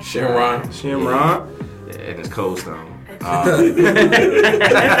Shinron. And his Cold Stone.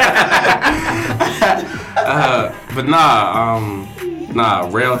 But nah,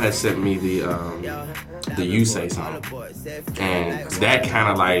 Rail had sent me the Ugot2cent song, and that kind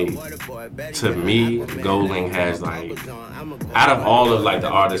of like, to me, Gold Link has like, out of all of like the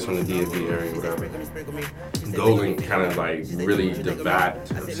artists from the DMV area, whatever, Gold Link kind of like really divided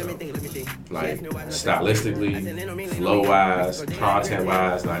himself, like stylistically, flow wise, content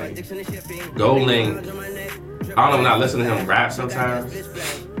wise, like Gold Link. I don't know, when I listen to him rap sometimes,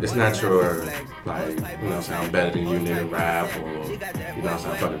 it's not your, like, I'm better than you nigga rap, or, I'm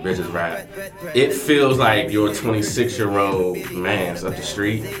fucking bitches rap. It feels like your 26-year-old man's up the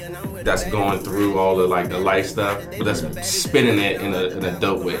street that's going through all the, like, the life stuff, but that's spinning it in a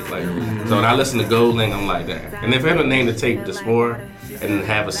dope way. Like, so when I listen to Gold Link, I'm like that. And if I ever name the tape Diaspora and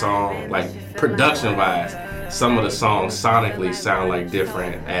have a song, like, production-wise, some of the songs sonically sound like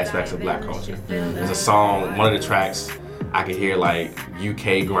different aspects of black culture. There's a song, one of the tracks, I can hear like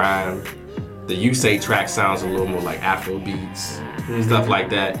UK grime. The Ugot2cent track sounds a little more like Afro beats, stuff like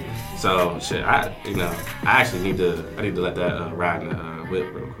that. So shit, I actually need to let that ride in the whip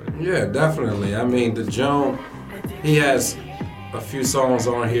real quick. Yeah, definitely. I mean, the Joan, he has a few songs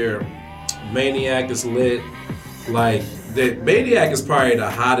on here. Maniac is lit. Like, the Maniac is probably the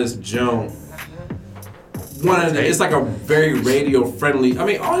hottest Joan. It's like a very radio friendly. I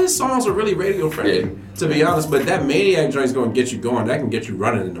mean, all his songs are really radio friendly, to be honest. But that Maniac joint's gonna get you going. That can get you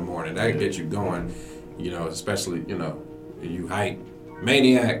running in the morning. That can get you going. Especially you hype.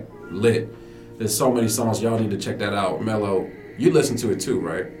 Maniac lit. There's so many songs. Y'all need to check that out. Mello, you listen to it too,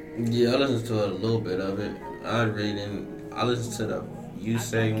 right? Yeah, I listened to a little bit of it. I listened to the You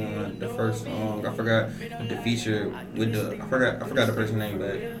Say one, the first song. I forgot the feature with the. I forgot the person's name,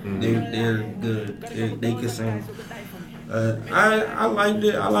 but they're good. They can sing. I liked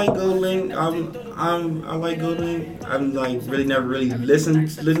it. I like GoldLink. I like GoldLink. I'm like really never really listened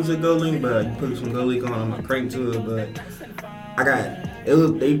to GoldLink, but I put some GoldLink on. I'm cranked to it, but I got.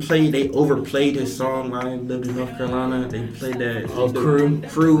 They overplayed his song when I lived in North Carolina. They played that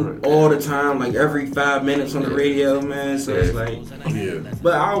crew all the time, like every 5 minutes on the radio, man. So it's like,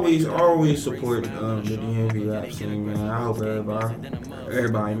 But I always support the DMV rap scene, man. I hope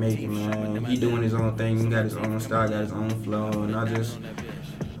everybody make it, man. He doing his own thing. He got his own style, got his own flow, and I just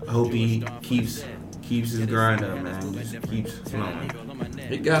hope he keeps his grind up, man. Just keeps flowing.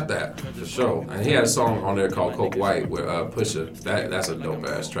 He got that for sure, and he had a song on there called "Coke White" with Pusha. That's a dope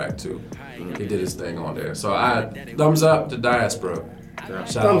ass track too. He did his thing on there. So thumbs up to Diaspora.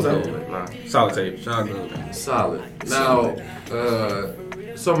 Thumbs up. Solid tape. Solid. Now,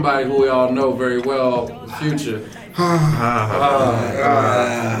 somebody who we all know very well, Future.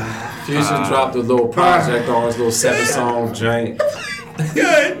 Future dropped a little project on his little 7-song joint.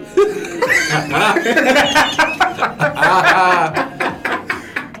 Good.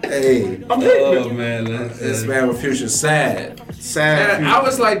 Hey, oh man, this man with Future sad. And I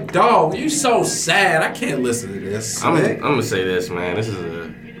was like, dog, you so sad. I can't listen to this. I'm gonna say this, man. This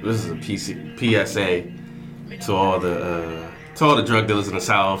is a PSA to all the drug dealers in the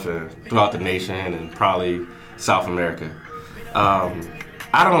South and throughout the nation and probably South America.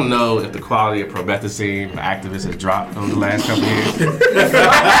 I don't know if the quality of promethazine activists has dropped over the last couple of years.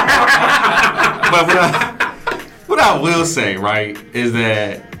 But what I will say, right, is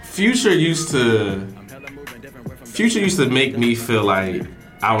that Future used to make me feel like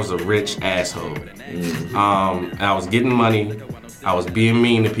I was a rich asshole. And I was getting money, I was being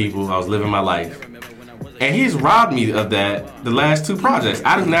mean to people, I was living my life. And he's robbed me of that the last 2 projects.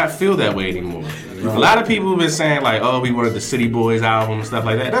 I do not feel that way anymore. A lot of people have been saying like, oh, we wanted the City Boys album and stuff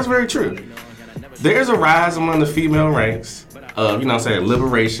like that. That's very true. There's a rise among the female ranks of,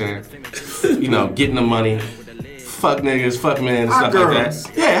 liberation, getting the money, fuck niggas, fuck men, and stuff like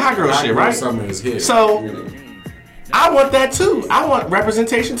that. Yeah, hot girl shit, right? So, I want that too. I want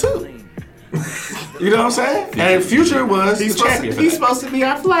representation too. You know what I'm saying? And Future was the champion. He's supposed to be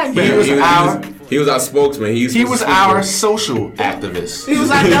our flag He bearer. He was our spokesman. He was our social activist. He was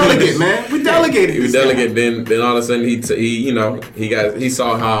our delegate, man. We delegated. He was delegate. Then all of a sudden he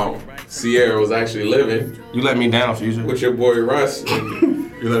saw how Sierra was actually living. You let me down, Future. With your boy Russ.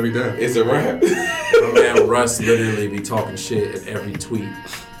 You let me down. It's a rap. My man Russ literally be talking shit in every tweet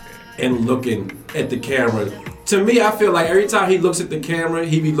and looking at the camera. To me, I feel like every time he looks at the camera,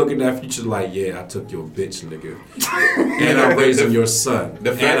 he be looking at Future like, yeah, I took your bitch, nigga. And I'm raising your son.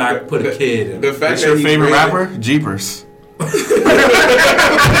 And I put a kid in. What's your favorite rapper? Jeepers.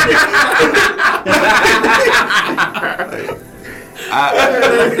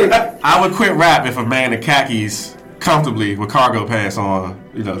 I would quit rap if a man in khakis comfortably with cargo pants on,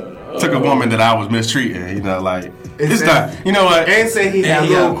 took a woman that I was mistreating, it's done. You know what? And say he had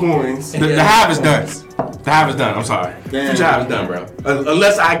little coins. The hive is done. The hive is done. I'm sorry. Future hive is done, bro.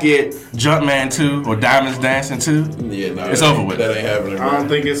 Unless I get Jumpman 2 or Diamonds Dancing 2, it's over with. That ain't happening, bro. I don't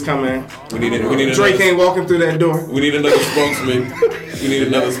think it's coming. We need Drake ain't walking through that door. We need another spokesman. We need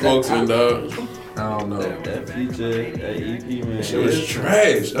another spokesman, dog. I don't know. That Future, that EP, man. Shit was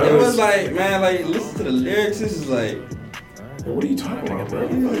trash. It was like, man, listen to the lyrics. This is like. What are you talking about, bro?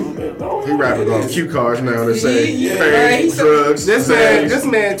 He rapping on cue cards now that say Right. drugs. This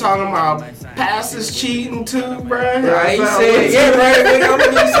man talking about pastors cheating too, bro. Right, he said, yeah, right, nigga, I'm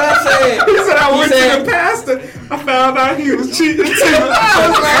gonna get some say. He said, I went to the pastor. I found out he was cheating too. I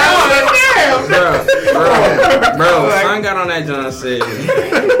was like, oh, damn. Bro, son got on that John and said,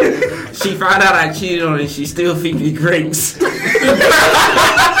 she found out I cheated on her and she still feed me grapes.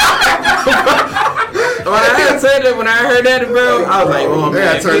 When I heard that, bro, I was like, oh, man.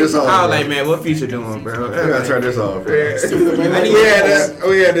 Gotta turn this off, I was bro. like, man, what Future doing, bro? I gotta turn this off, bro.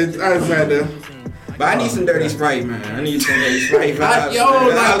 But I need some Dirty Sprite, man. I need some Dirty Sprite vibes.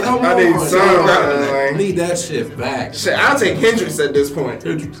 Come on. I need some. I need that shit back. Shit, I'll take Hendrix at this point.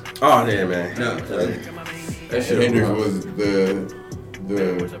 Oh, yeah, man. No, That shit Hendrix was the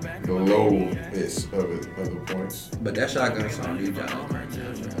lowest of the points. but that shotgun song, you got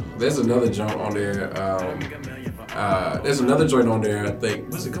There's another joint on there. There's another joint on there. I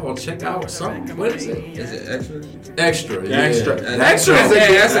think. What's it called? Check out something. What is it? Is it Extra? Extra. Yeah. Extra. Extra.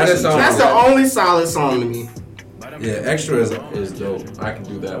 That's a good song. That's the only solid song to me. Yeah, Extra is dope. I can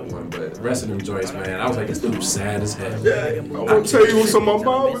do that one, but the rest of them joints, man, I was like, this dude's sad as hell. I want to tell you what's on my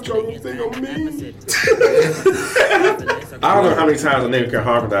mind, but y'all don't think I'm mean. I don't know how many times a nigga can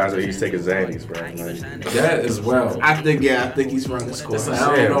harmonize when he's taking Xannies, bro. Like, That as well. I think he's running the score.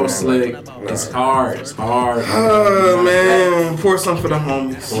 I don't know, Slick. It's hard. It's hard. Oh man, pour some for the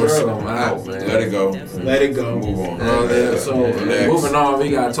homies. Pour some out, man. Let it go. Let it go. Move on. So Next. moving on, we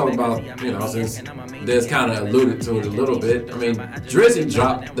gotta talk about, since Des kind of alluded to it a little bit. I mean, Drizzy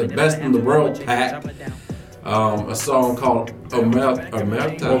dropped the Best in the World pack, a song called Omerta.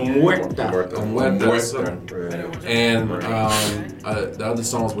 And the other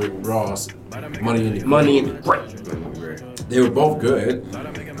songs with Ross, Money in the Grave. They were both good.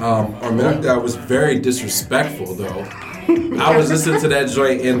 Omerta was very disrespectful though. I was listening to that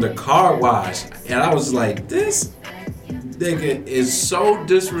joint in the car wash, and I was like, this nigga is so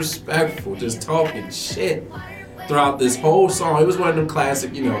disrespectful, just talking shit throughout this whole song. It was one of them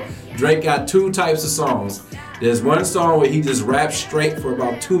classic, Drake got two types of songs. There's one song where he just raps straight for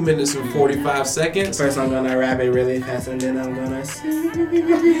about 2 minutes and 45 seconds. First I'm gonna rap it really fast and then I'm gonna sing.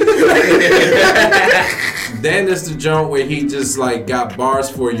 Then there's the joint where he just like got bars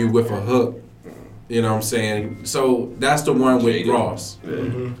for you with a hook. You know what I'm saying? So that's the one with Ross. Yeah.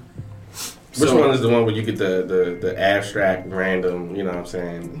 Mm-hmm. Which one is the one where you get the abstract, random,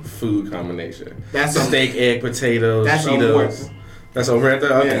 food combination? That's steak, egg, potatoes, Cheetos. That's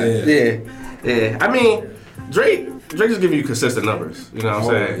Omerta? Okay. Yeah. I mean, Drake just give you consistent numbers. You know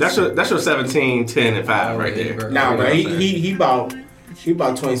what I'm saying? That's your 17, 10, and 5 right there. Nah, bro. He bought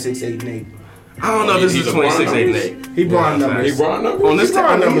 26, 8, and 8. I don't know if this is 26, 8, and 8. He brought numbers. He brought numbers?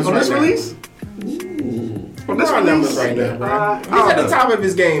 On this release? On this numbers right now, bro. He's at the top of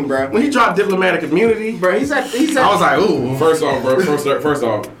his game, bro. When he dropped Diplomatic Immunity, bro, he's at. I was like, ooh. First off, bro. First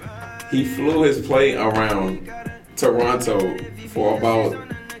off, he flew his plane around Toronto for about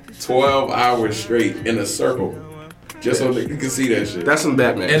 12 hours straight in a circle, just so that you can see that shit. That's some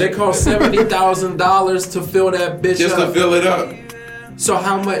Batman. And it cost $70,000 to fill that bitch just up. to fill it up. So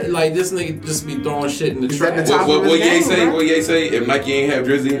how much? Like this nigga just be throwing shit in the trash. What Ye say? If Nike ain't have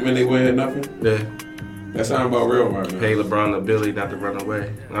Drizzy, man, they wouldn't have nothing. Yeah. That sound about real, right, man. Pay LeBron the Billy not to run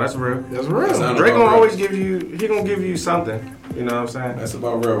away. No, that's real. That's real. Drake gonna always give you. He gonna give you something. You know what I'm saying? That's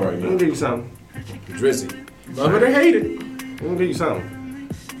about real, right, He man. gonna give you something. Drizzy. Love it or hate it. He gonna give you something.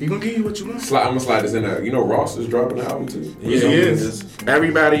 He gonna give you what you want. I'm gonna slide this in there. You know Ross is dropping an album too. Yeah, he is.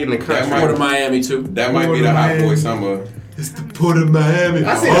 Everybody in the country. Port of Miami too. That might be the Hot Boy Summer. It's the Port of Miami.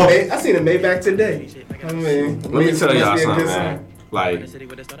 I seen a Maybach today. I mean, let me tell y'all something, man. Like,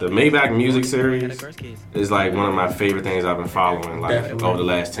 the Maybach music series is like one of my favorite things I've been following over the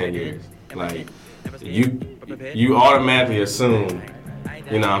last 10 years. Like, you automatically assume,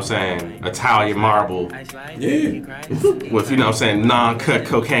 Italian marble with, non-cut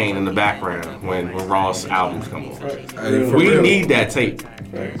cocaine in the background when Ross albums come on. We need that tape.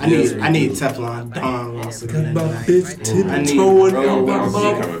 I need Teflon Don Ross again. You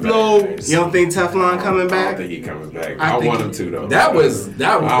don't think Teflon coming I back? don't think he coming back. I want him to though. That was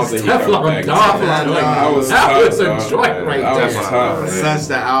Teflon Don. That was a joint right That was there. tough, man. Such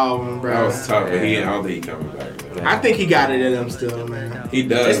the album, bro. That was tough, but I don't think he coming back. Man. I think he got it in him still, man. He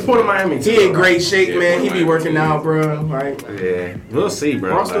does. It's Port of Miami too. He in great shape, Yeah, man. He Port be of working Miami. out, bro. Right? Yeah, we'll see,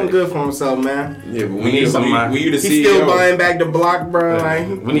 bro. Ross doing good for himself, man. Yeah, but We need somebody. when you the He's CEO, still buying back the block, bro. Like,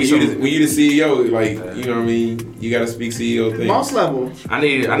 We need some. when you the CEO, like you know what I mean, you gotta speak CEO things. boss level. I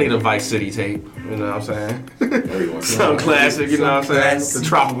need a Vice City tape. You know what I'm saying? Everyone. Some classic. You know what I'm saying? The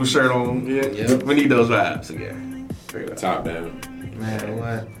tropical shirt on. Yeah. Yep. We need those vibes again. Top down, Man,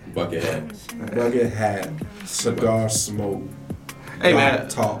 what? bucket hat. Bucket hat, cigar smoke. Hey man,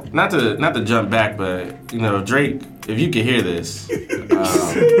 talk. not to jump back, but Drake, if you can hear this,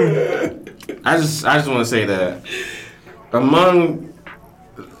 I just want to say that among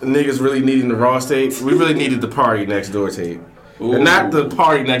niggas really needing the Ross tape, we really needed the Party Next Door tape, and not the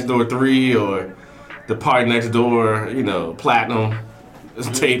Party Next Door 3 or the Party Next Door, Platinum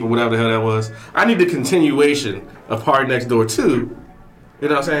tape or whatever the hell that was. I need the continuation of Party Next Door 2. You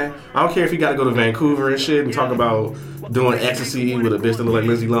know what I'm saying? I don't care if you got to go to Vancouver and shit and talk about doing ecstasy with a bitch that look like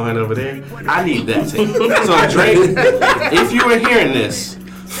Lindsay Lohan over there. I need that tape. So Drake, if you are hearing this,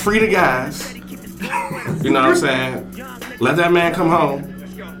 free the guys. You know what I'm saying? Let that man come home.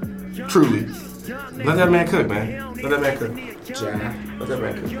 Truly. Let that man cook, man. Let that man cook. What's that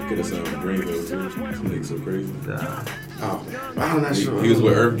man? He could have sounded Greenville too. Some niggas so crazy. Oh, I'm not sure. He was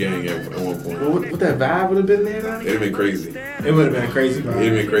with Earth Gang at one point. Well, what that vibe would have been there, though? It'd have been crazy. It would have been a crazy It'd vibe.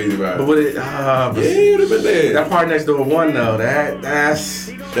 have been crazy vibe. But would it? Yeah, it would have been there. That part next door one though. That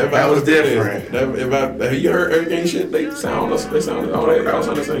was different. Have you heard Earth Gang shit? They sound the same. They all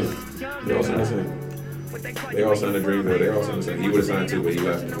sound the same. They all sound the same. They all signed to Dreamville. They all signed the same. He would have signed too, but he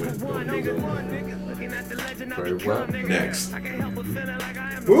left and went. Very well. Next.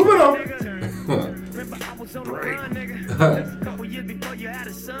 Moving on. Couple years before you had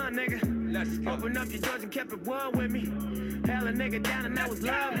a son, nigga. Open up your doors and kept it one with me. Held a nigga down and that was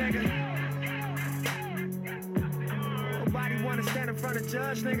love, nigga. Nobody wanna stand in front of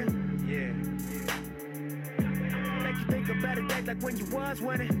judge, nigga. Yeah. Make you think of better days like when you was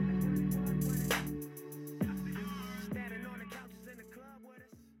winning. Standing on the couches in the club with us.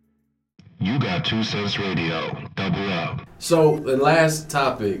 You got 2 cents radio. Double up. So the last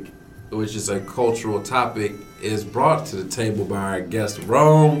topic, which is a cultural topic, is brought to the table by our guest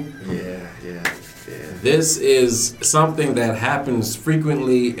Rome. Yeah. This is something that happens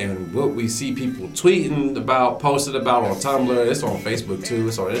frequently, and what we see people tweeting about, posted about on Tumblr. It's on Facebook too.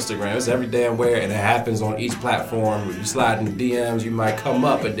 It's on Instagram. It's every damn where, and it happens on each platform. When you slide in the DMs, you might come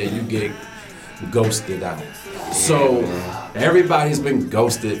up, and then you get ghosted out. So everybody's been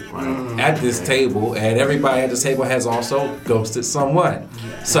ghosted at this table, and everybody at this table has also ghosted someone.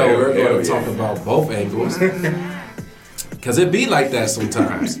 So we're going to talk about both angles. Because it be like that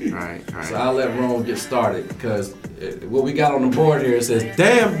sometimes. Right. So I'll let Rome get started, because what we got on the board here says,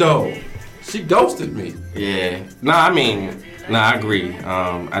 damn though, she ghosted me. Yeah. I agree.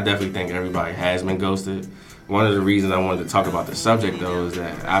 I definitely think everybody has been ghosted. One of the reasons I wanted to talk about the subject, though, is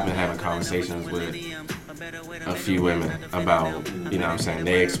that I've been having conversations with a few women about,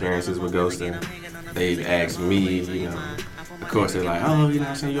 their experiences with ghosting. They've asked me, of course they're like, oh, you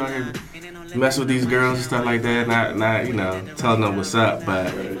out here mess with these girls and stuff like that, not telling them what's up.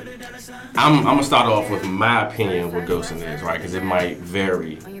 But I'm gonna start off with my opinion of what ghosting is, right? Because it might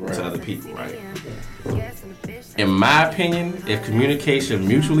vary to other people, right? In my opinion, if communication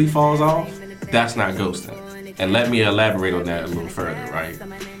mutually falls off, that's not ghosting. And let me elaborate on that a little further, right?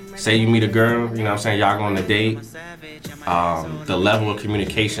 Say you meet a girl, y'all go on a date. The level of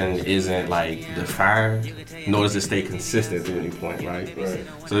communication isn't defined, nor does it stay consistent at any point, right?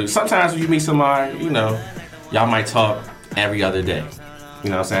 So sometimes when you meet somebody, y'all might talk every other day.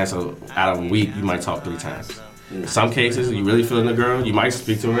 So out of a week, you might talk 3 times. In some cases, you really feeling the girl, you might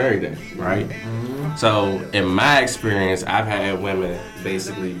speak to her every day, right? So in my experience, I've had women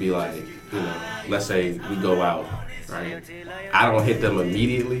basically be like, let's say we go out, right? I don't hit them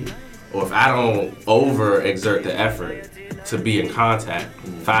immediately, or if I don't overexert the effort to be in contact,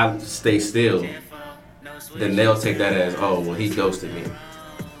 if I stay still, then they'll take that as, oh, well, he ghosted me.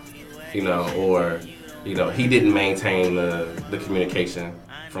 Or he didn't maintain the communication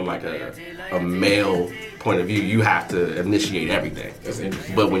from a male point of view. You have to initiate everything.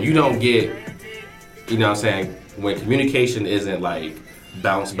 But when you don't get, when communication isn't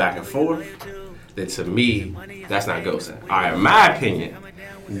bounce back and forth, then to me, that's not ghosting. All right, in my opinion,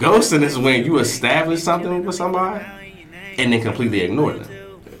 ghosting is when you establish something with somebody and then completely ignore them.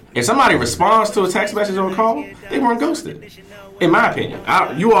 If somebody responds to a text message or a call, they weren't ghosted. In my opinion.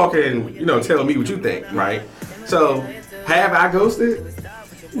 You all can, tell me what you think, right? So, have I ghosted?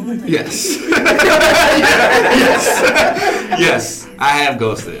 Yes. Yes, I have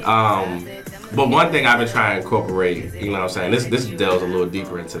ghosted. But one thing I've been trying to incorporate, this delves a little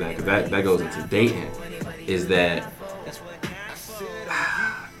deeper into that, because that goes into dating, is that,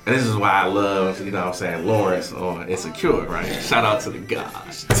 and this is why I love, Lawrence on Insecure, right? Shout out to the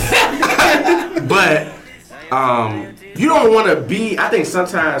gosh. But you don't want to be, I think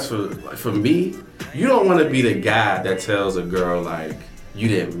sometimes for me, you don't want to be the guy that tells a girl, you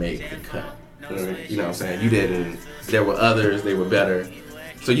didn't make the cut. You didn't, there were others, they were better.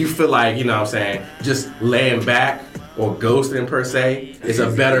 So you feel just laying back or ghosting per se is a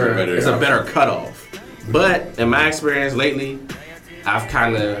better cutoff. But in my experience lately, I've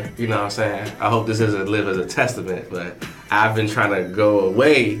kind of, I hope this doesn't live as a testament, but I've been trying to go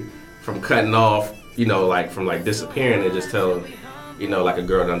away from cutting off, from disappearing and just tell, a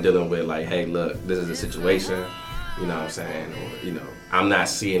girl that I'm dealing with, hey, look, this is the situation, or, I'm not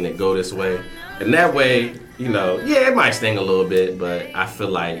seeing it go this way. And that way, it might sting a little bit, but I feel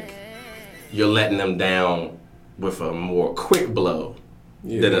like you're letting them down with a more quick blow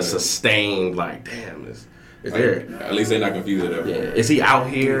than a sustained, damn, it's there. At least they're not confused at that point. Yeah. Is he out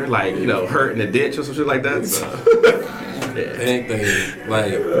here, hurt in the ditch or some shit like that? So, Anything,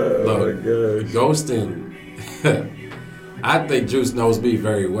 look, ghosting, I think Juice knows me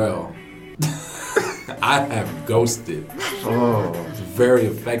very well. I have ghosted very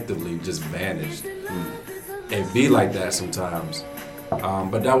effectively, just vanished. And be like that sometimes.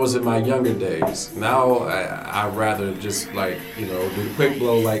 But that was in my younger days. Now I'd rather just like, do the quick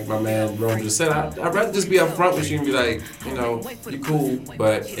blow like my man Rome just said. I'd rather just be upfront with you and be like, you cool,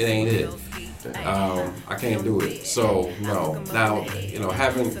 but it ain't it. I can't do it. So no. Now,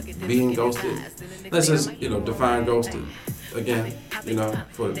 being ghosted, let's just, define ghosted again,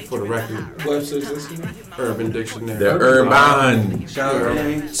 for the record. Webster's Urban Dictionary. The urban.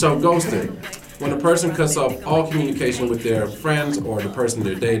 So ghosting. When a person cuts off all communication with their friends or the person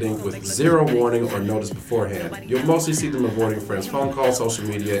they're dating with zero warning or notice beforehand, you'll mostly see them avoiding friends' phone calls, social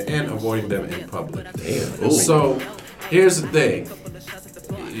media, and avoiding them in public. Damn. Ooh. So, here's the thing.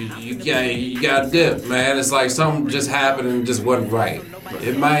 You got to dip, man. It's like something just happened and just wasn't right.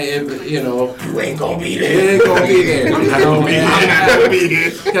 It might, You ain't gonna be there. It ain't gonna be there. I'm not gonna be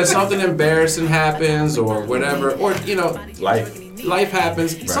there. Because something embarrassing happens or whatever. Or, life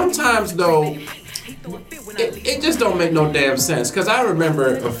happens. Right. Sometimes, though, it just don't make no damn sense. Because I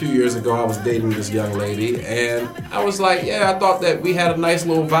remember a few years ago, I was dating this young lady, and I was like, I thought that we had a nice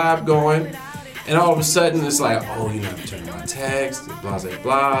little vibe going. And all of a sudden, it's like, you never turn my text, blah, blah,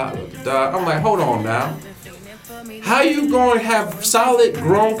 blah, blah, blah. I'm like, hold on now. How you going to have solid,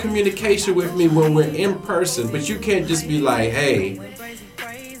 grown communication with me when we're in person, but you can't just be like, hey,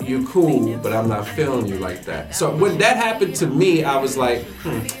 you cool, but I'm not feeling you like that. So when that happened to me, I was like,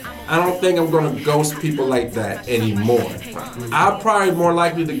 I don't think I'm going to ghost people like that anymore. I'm probably more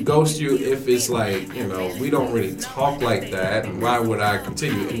likely to ghost you if it's like, we don't really talk like that, and why would I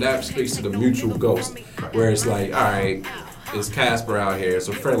continue? And that speaks to the mutual ghost, where it's like, all right, it's Casper out here. It's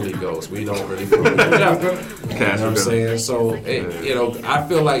a friendly ghost. We don't really feel each other. You know what I'm saying? So, I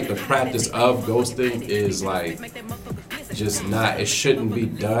feel like the practice of ghosting is like, just not, it shouldn't be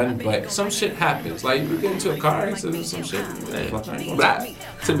done, but some shit happens. Like, you get into a car accident, some shit. But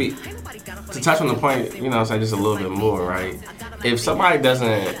to touch on the point, just a little bit more, right? If somebody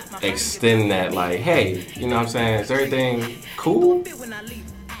doesn't extend that, like, hey, is everything cool?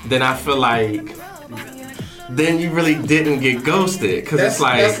 Then I feel like, then you really didn't get ghosted. Because it's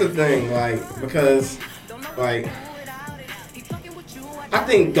like. That's the thing, because, I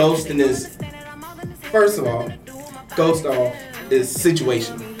think ghosting is, first of all, ghost off is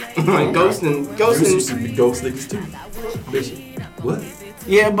situation. Ghosting. Be ghost niggas too. Bishop. What?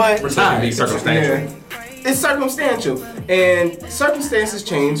 Yeah, but It's not be circumstantial. Yeah. It's circumstantial, and circumstances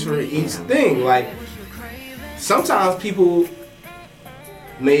change for each thing. Like sometimes people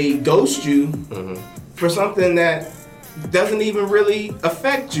may ghost you for something that doesn't even really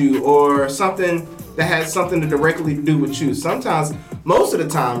affect you, or something that has something to directly do with you. Sometimes, most of the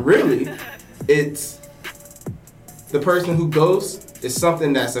time, really, it's the person who ghosts is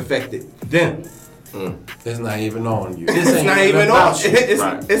something that's affected them. It's not even on you. It's not even on you.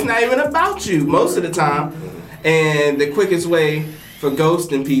 It's not even about you most of the time. And the quickest way for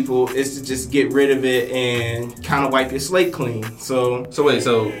ghosting people is to just get rid of it and kind of wipe your slate clean. So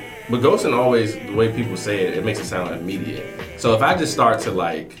but ghosting always, the way people say it, it makes it sound immediate. So if I just start to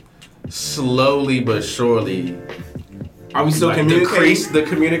like slowly but surely, are we still communicating? Decrease the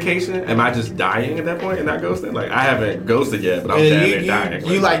communication? Am I just dying at that point and not ghosting? Like, I haven't ghosted yet, but I'm damn near dying.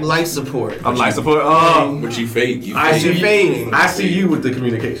 You like life support. I'm life support. But you fade. I see you with the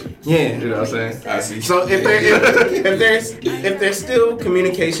communication. Yeah. You know what I'm saying? I see. So if there's still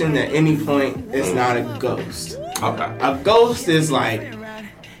communication at any point, it's not a ghost. Okay. A ghost is like,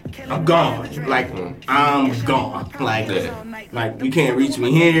 I'm gone. Like, I'm gone. Like you can't reach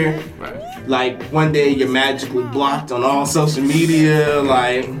me here. Right. Like, one day you're magically blocked on all social media.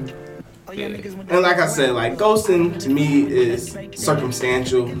 Like, and like I said, like, ghosting to me is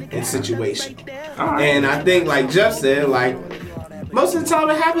circumstantial and situational. Right. And I think, like Jeff said, like, most of the time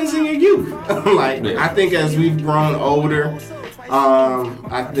it happens in your youth. I think as we've grown older,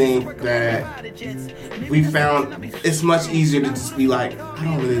 I think that we found it's much easier to just be like, I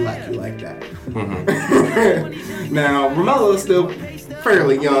don't really like you like that. Now, Romello is still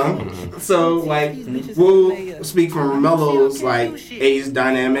fairly young, so like we'll speak from Romello's like age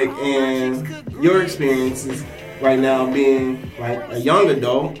dynamic and your experiences right now being like a young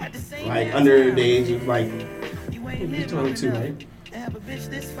adult, like under the age of like, you're 22, right?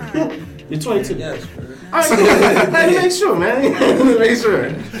 You're 22. Yes. Make sure, man. Make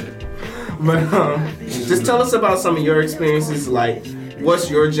sure. But just tell us about some of your experiences. Like, what's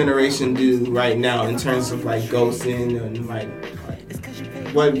your generation do right now in terms of like ghosting and like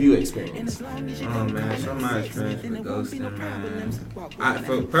what have you experienced? Oh man, so my experience with ghosting,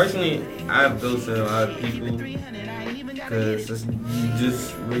 man. Personally, I've ghosted a lot of people because it's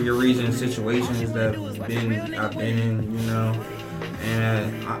just your reason situations that I've been in, you know.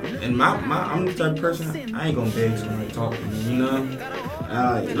 And I'm the type of person I ain't gonna beg someone to talk to me, you know.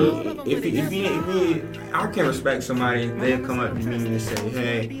 If you, I can respect somebody if they'll come up to me and say,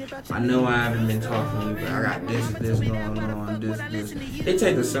 hey, I know I haven't been talking to you, but I got this going on, this. They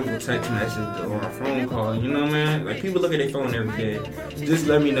take a simple text message or a phone call, you know, man. Like people look at their phone every day. Just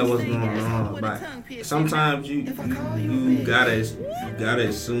let me know what's going on. But sometimes you gotta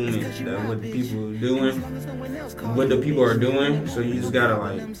assume that what the people are doing. So you just gotta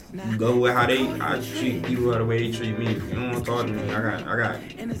like go with how I treat people the way they treat me. If you don't want to talk to me, I got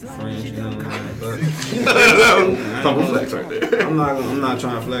friends, you know what I'm flex right there. I'm not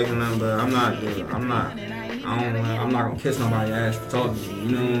trying to flex on them, but I'm not gonna kiss nobody's ass to talk to you,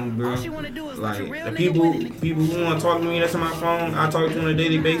 you know, bro. Like the people who want to talk to me that's on my phone, I talk to on a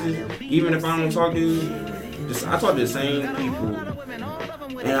daily basis. Even if I don't talk to you, I talk to the same people,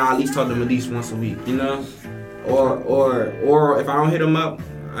 and I at least talk to them at least once a week, you know. Or if I don't hit them up,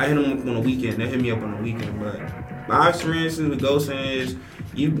 I hit them up on the weekend. They hit me up on the weekend. But my experiences with ghosting is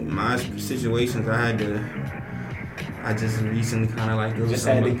my situations. I just recently kind of like just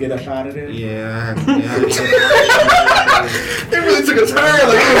had to get up out of there. Yeah, It really took a turn.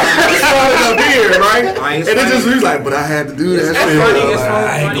 Like it started up here, right? And it just was like, but I had to do that.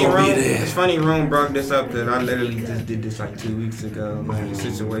 It's funny. Rome brought this up that I literally just did this like 2 weeks ago. Like the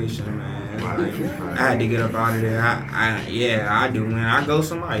situation, man. Like, I had to get up out of there. I do, man. I go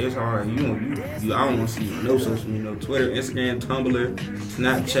somebody. It's hard. I don't want to see no social media, no Twitter, Instagram, Tumblr,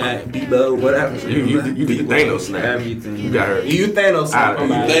 Snapchat, Bebo, whatever. You did Thanos snap. Everything. You got her. You Thanos snap.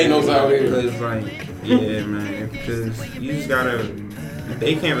 Thanos out here. Because like, yeah, man. Because you just gotta.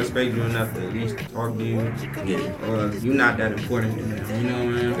 They can't respect you enough to at least talk to you. Yeah. Or you're not that important to them. You know,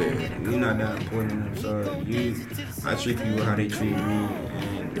 man. Yeah. You're not that important to them. So I treat people how they treat me.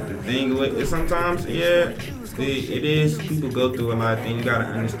 And the thing with it, sometimes, yeah, it is. People go through a lot of things. You gotta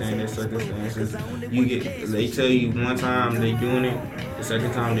understand their circumstances. They tell you one time they doing it, the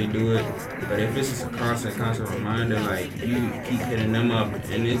second time they do it. But if it's just a constant reminder, like you keep hitting them up,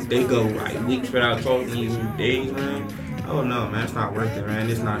 and they go like weeks without talking to you, days, man. Oh no, man, it's not worth it, man.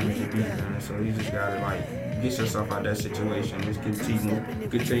 It's not meant to be, man. So you just gotta like get yourself out of that situation. Just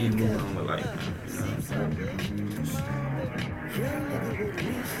continue moving on with life, man.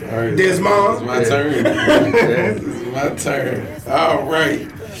 All right, Desmond. It's my turn. This is my turn. All right.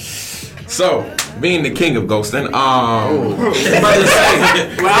 So, being the king of ghosting, I was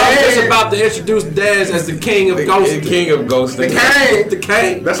just about to introduce Dez as the king of ghosting. The king of ghosting. The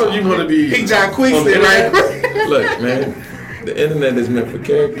king. That's what you want to be. He John Quickson, right? Look, man. The internet is meant for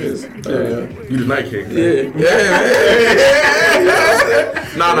characters. You the night king. Yeah.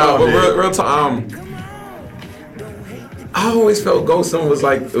 No, but real talk. I always felt ghosting was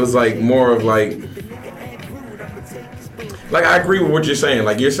like more of like I agree with what you're saying.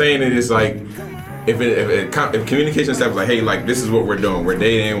 Like you're saying it is like if communication stuff is like, hey, like this is what we're doing. We're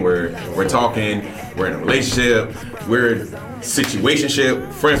dating. We're talking. We're in a relationship. We're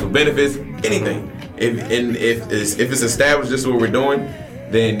situationship. Friends with benefits. Anything. If it's established this is what we're doing,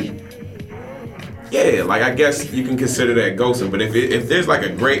 then yeah, like I guess you can consider that ghosting. But if there's like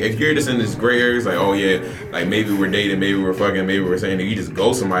if you're just in this gray area, it's like, oh yeah, like maybe we're dating, maybe we're fucking, maybe we're saying that you just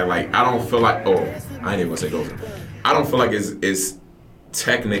ghost somebody. Like I don't feel like, I ain't even gonna say ghosting. I don't feel like it's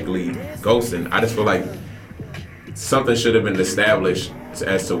technically ghosting. I just feel like something should have been established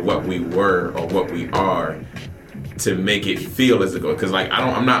as to what we were or what we are to make it feel as a ghost. Because like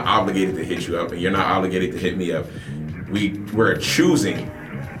I'm not obligated to hit you up, and you're not obligated to hit me up. We're choosing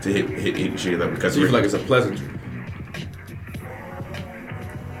to hit each other because you feel like it's a pleasantry.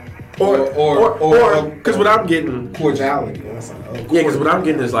 Or because what I'm getting cordiality. Because what I'm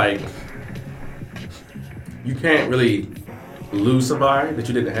getting is like you can't really lose somebody that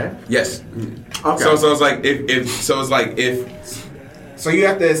you didn't have. Yes. Okay. So it's like So you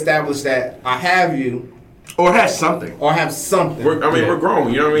have to establish that I have you, or have something, We're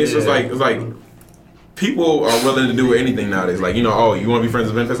grown. You know what I mean? So it's like people are willing to do anything nowadays. Like, you know, you want to be friends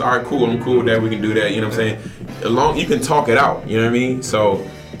with benefits? All right, cool. I'm cool with that. We can do that. You know what I'm saying? You can talk it out. You know what I mean? So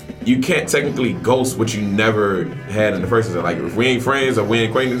you can't technically ghost what you never had in the first place. Like, if we ain't friends or we ain't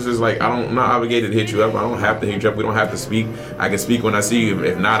acquaintances, like, I'm not obligated to hit you up. I don't have to hit you up. We don't have to speak. I can speak when I see you.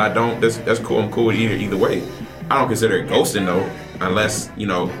 If not, I don't. That's cool. I'm cool with either way. I don't consider it ghosting, though, unless, you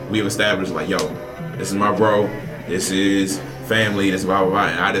know, we've established, like, yo, this is my bro. This is family. This blah, blah, blah.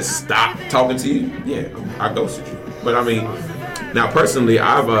 And I just stopped talking to you. Yeah, I ghosted you. But, I mean, Now, personally,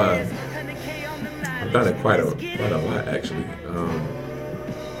 I've done it quite a lot actually,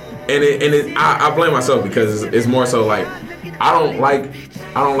 I blame myself because it's more so like I don't like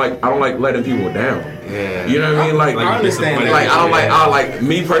letting people down. Yeah. You know what I mean? Like I understand that. Like I don't like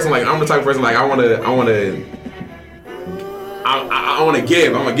me personally. Like I'm the type of person like I want to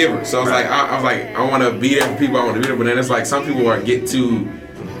give. I'm a giver. So it's like I was like I want to be there for people. I want to be there. But then it's like some people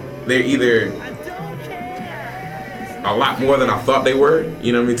they're either a lot more than I thought they were.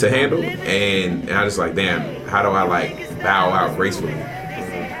 You know what I mean, to handle. And I just like, damn, how do I like bow out gracefully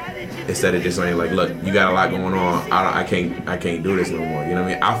instead of just saying like, look, you got a lot going on. I can't do this no more. You know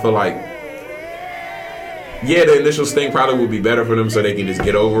what I mean? I feel like, yeah, the initial sting probably would be better for them so they can just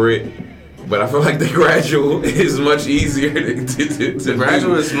get over it. But I feel like the gradual is much easier to the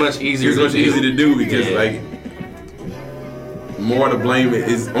gradual is much easier. It's much easier to do because like more to blame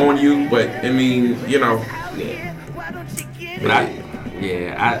is on you. But I mean, you know. But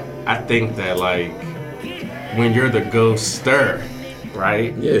I think that like when you're the ghoster,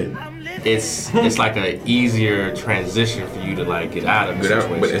 right? Yeah. It's like an easier transition for you to like get out of the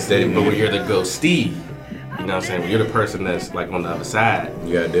situation. But when you're the ghostee, you know what I'm saying? When you're the person that's like on the other side,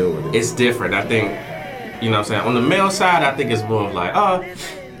 you gotta deal with it. It's different. I think, you know what I'm saying? On the male side, I think it's more of like,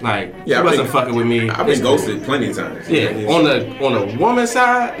 he wasn't fucking with me. I've been ghosted plenty of times. Yeah. On the woman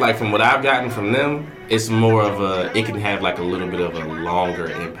side, like from what I've gotten from them, it's more of it can have like a little bit of a longer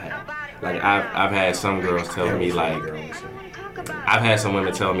impact. Like I've had some girls tell me like, I've had some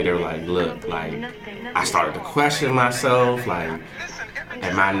women tell me they were like, look, like I started to question myself, like,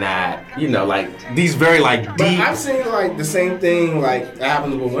 am I not, you know, like these very like deep. But I've seen like the same thing like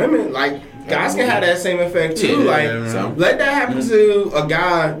happens with women. Like guys can have that same effect too. Let that happen to a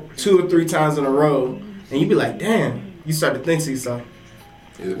guy 2 or 3 times in a row, and you be like, damn, you start to think to yourself,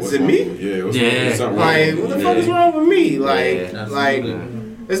 is it me? Yeah. Like, what the fuck is wrong with me? Like,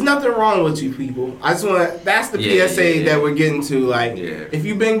 there's nothing wrong with you people. That's the PSA that we're getting to. Like, if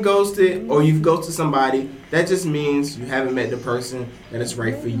you've been ghosted or you've ghosted somebody, that just means you haven't met the person that is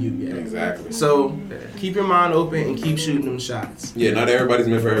right for you yet. Exactly. So, keep your mind open and keep shooting them shots. Yeah, not everybody's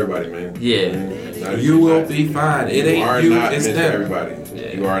meant for everybody, man. Yeah. You will be fine. It ain't you, it's meant them. for everybody.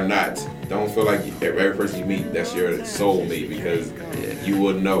 Yeah. You are not. Don't feel like every person you meet, that's your soulmate because you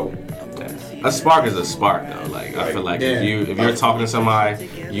will know. A spark is a spark, though. Like I feel like if you're talking to somebody,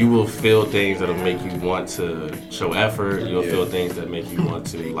 you will feel things that'll make you want to show effort. You'll feel things that make you want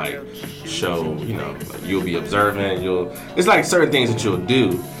to like show. You know, like, you'll be observant. It's like certain things that you'll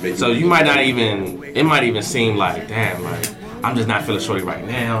do. So you might not even. It might even seem like, damn, like I'm just not feeling shorty right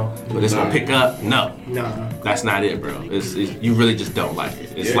now, but it's gonna pick up. No, that's not it, bro. It's you really just don't like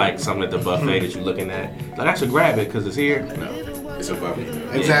it. It's like something at the buffet that you're looking at. Like I should grab it because it's here. No. It's a buffet.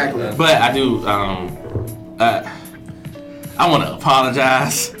 Exactly. But I do. I want to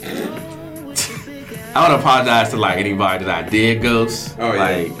apologize. I want to apologize to like anybody that I did ghost. Oh yeah.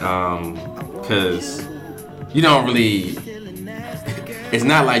 Like, cause you don't really. It's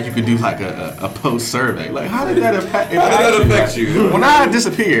not like you could do like a post survey. Like, how did that affect you? When I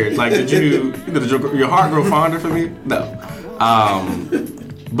disappeared, like, did your heart grow fonder for me? No.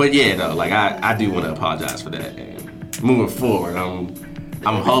 But yeah, though, like I do want to apologize for that. And moving forward, I'm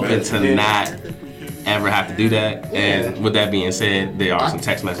hoping to not ever have to do that. And with that being said, there are some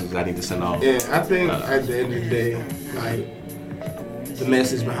text messages I need to send off. Yeah, I think at the end of the day, like the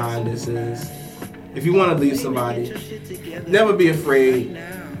message behind this is, if you want to leave somebody, never be afraid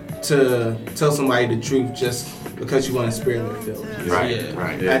to tell somebody the truth just because you want to spare their feelings. Right.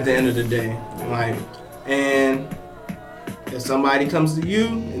 At the end of the day, like, and if somebody comes to you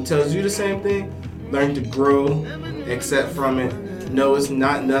and tells you the same thing, learn to grow, accept from it. Know it's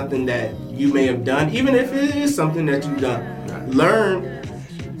not nothing that you may have done, even if it is something that you've done. Learn,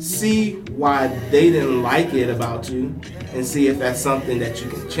 see why they didn't like it about you, and see if that's something that you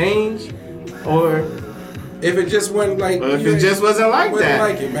can change, or if it just wasn't like, if it just wasn't like that.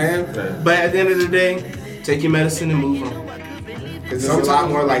 Like it, man. But at the end of the day, take your medicine and move on. Because there's a lot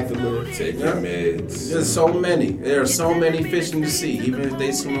more life to live. Take your meds. There's so many. There are so many fish in the sea, even if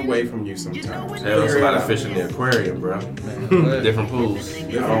they swim away from you sometimes. There's a lot of fish in the aquarium, bro. Different pools. I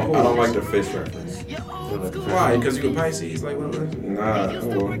don't like the fish reference. Why? Because you're a Pisces? Like, what? Nah,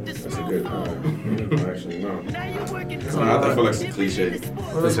 well, that's a good. Actually, no. I feel like it's a cliche.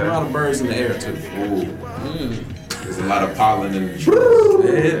 Well, there's a lot of birds in the air too. Ooh. There's a lot of pollen in the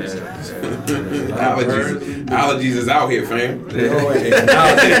trees. Allergies is out here, fam.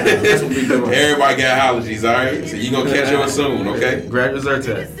 Everybody got allergies, all right? So you gonna catch yours soon, okay? Grab your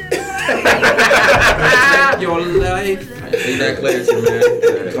Zyrtec. Your life. Need that clarity, man.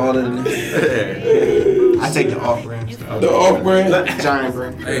 Call it. I take take the off-brand stuff. The off-brand? Giant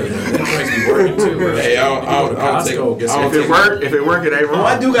brand. Hey, that brings me working too. Bro. Hey, I'll take. If it work, it ain't Oh, wrong.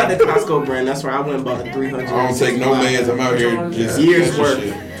 I do got the Costco brand. That's why I went and bought the 300. I don't take no mans. I'm out here just Years worth.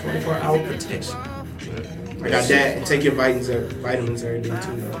 24-hour protection. I got that. And take your vitamins every day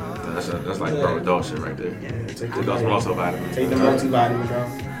too. That's like bro adult shit right there. Yeah, take It goes also vitamins. Take the multivitamin, bro.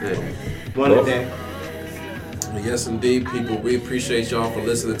 Yeah. One a day. Yes, indeed, people. We appreciate y'all for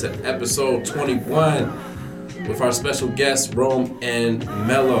listening to episode 21 with our special guests, Rome and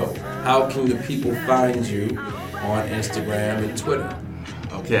Mello. How can the people find you on Instagram and Twitter?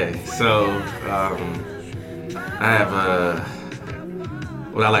 Okay, so I have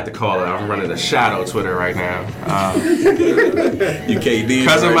what I like to call it. I'm running a shadow Twitter right now. You KD.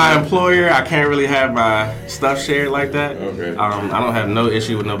 Because of my employer, I can't really have my stuff shared like that. Okay. I don't have no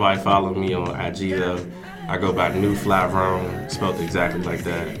issue with nobody following me on IG though. I go by New Fly Rome, spelled exactly like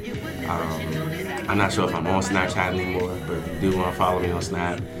that. I'm not sure if I'm on Snapchat anymore, but if you do want to follow me on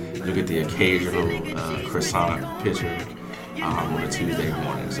Snap, you'll get the occasional croissant picture on a Tuesday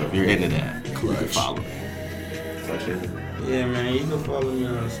morning. So if you're into that, you can follow me. Yeah, man, you can follow me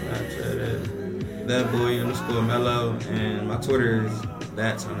on Snapchat at thatboy_mellow, and my Twitter is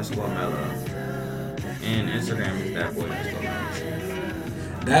that's_mellow, and Instagram is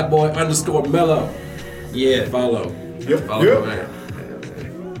thatboy_mellow. That boy Yeah, follow. Yep. Follow, man.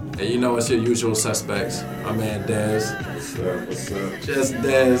 And you know it's your usual suspects. My man Dez. What's up? Just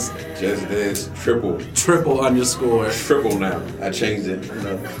Dez. Just this triple _. now. I changed it. You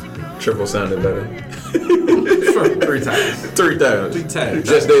know. Triple sounded better. Three times. Three times.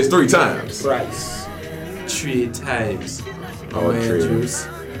 Just this 3 times. Rice. 3 times. My Oh, man true. Juice.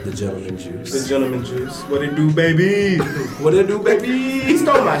 The gentleman Juice. The gentleman juice. What it do, baby? What it do, baby? He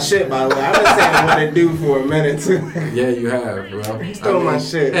stole my shit, by the way. I've been saying what it do for a minute too. Yeah, you have, bro. He stole my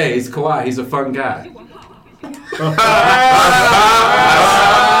shit. Hey, he's Kawhi. He's a fun guy.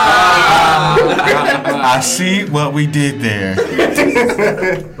 I see what we did there.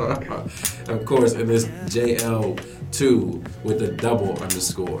 Of course, and it's JL2 with the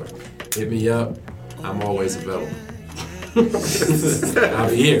 _. Hit me up. I'm always available. I'll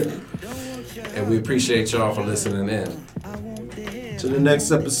be here. And we appreciate y'all for listening in. to the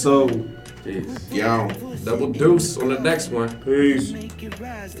next episode. Peace. Yo. Double deuce on the next one. Peace.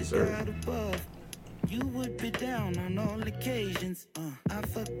 Yes, sir. You would be down on all occasions. I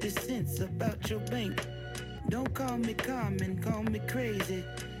fuck the sense about your bank. Don't call me common, call me crazy.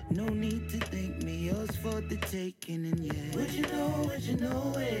 No need to thank me, yours for the taking, and yeah. Would you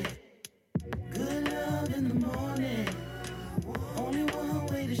know it? Good love in the morning. Only one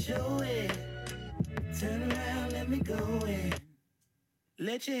way to show it. Turn around, let me go in.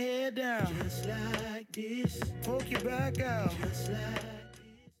 Let your hair down, just like this. Poke your back out, just like.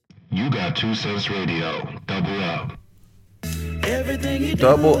 Ugot2cent Radio. Double up. Everything you do,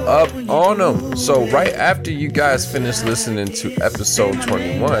 Double up on them. So right after you guys finish listening to episode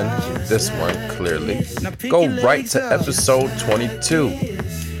 21, this one clearly, go right to episode 22.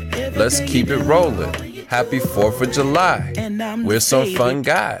 Let's keep it rolling. Happy 4th of July. We're some fun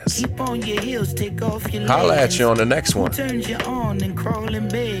guys. Keep on your heels, take off your Holla leggings. at you on the next one. Who turned you on and crawling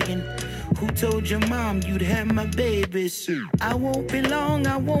begging? Who told your mom you'd have my babies? I won't be long,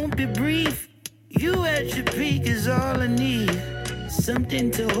 I won't be brief. You at your peak is all I need. Something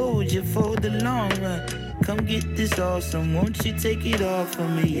to hold you for the long run. Come get this awesome, won't you take it off for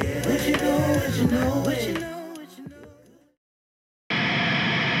me? Yeah. What you know, what you know, what you know.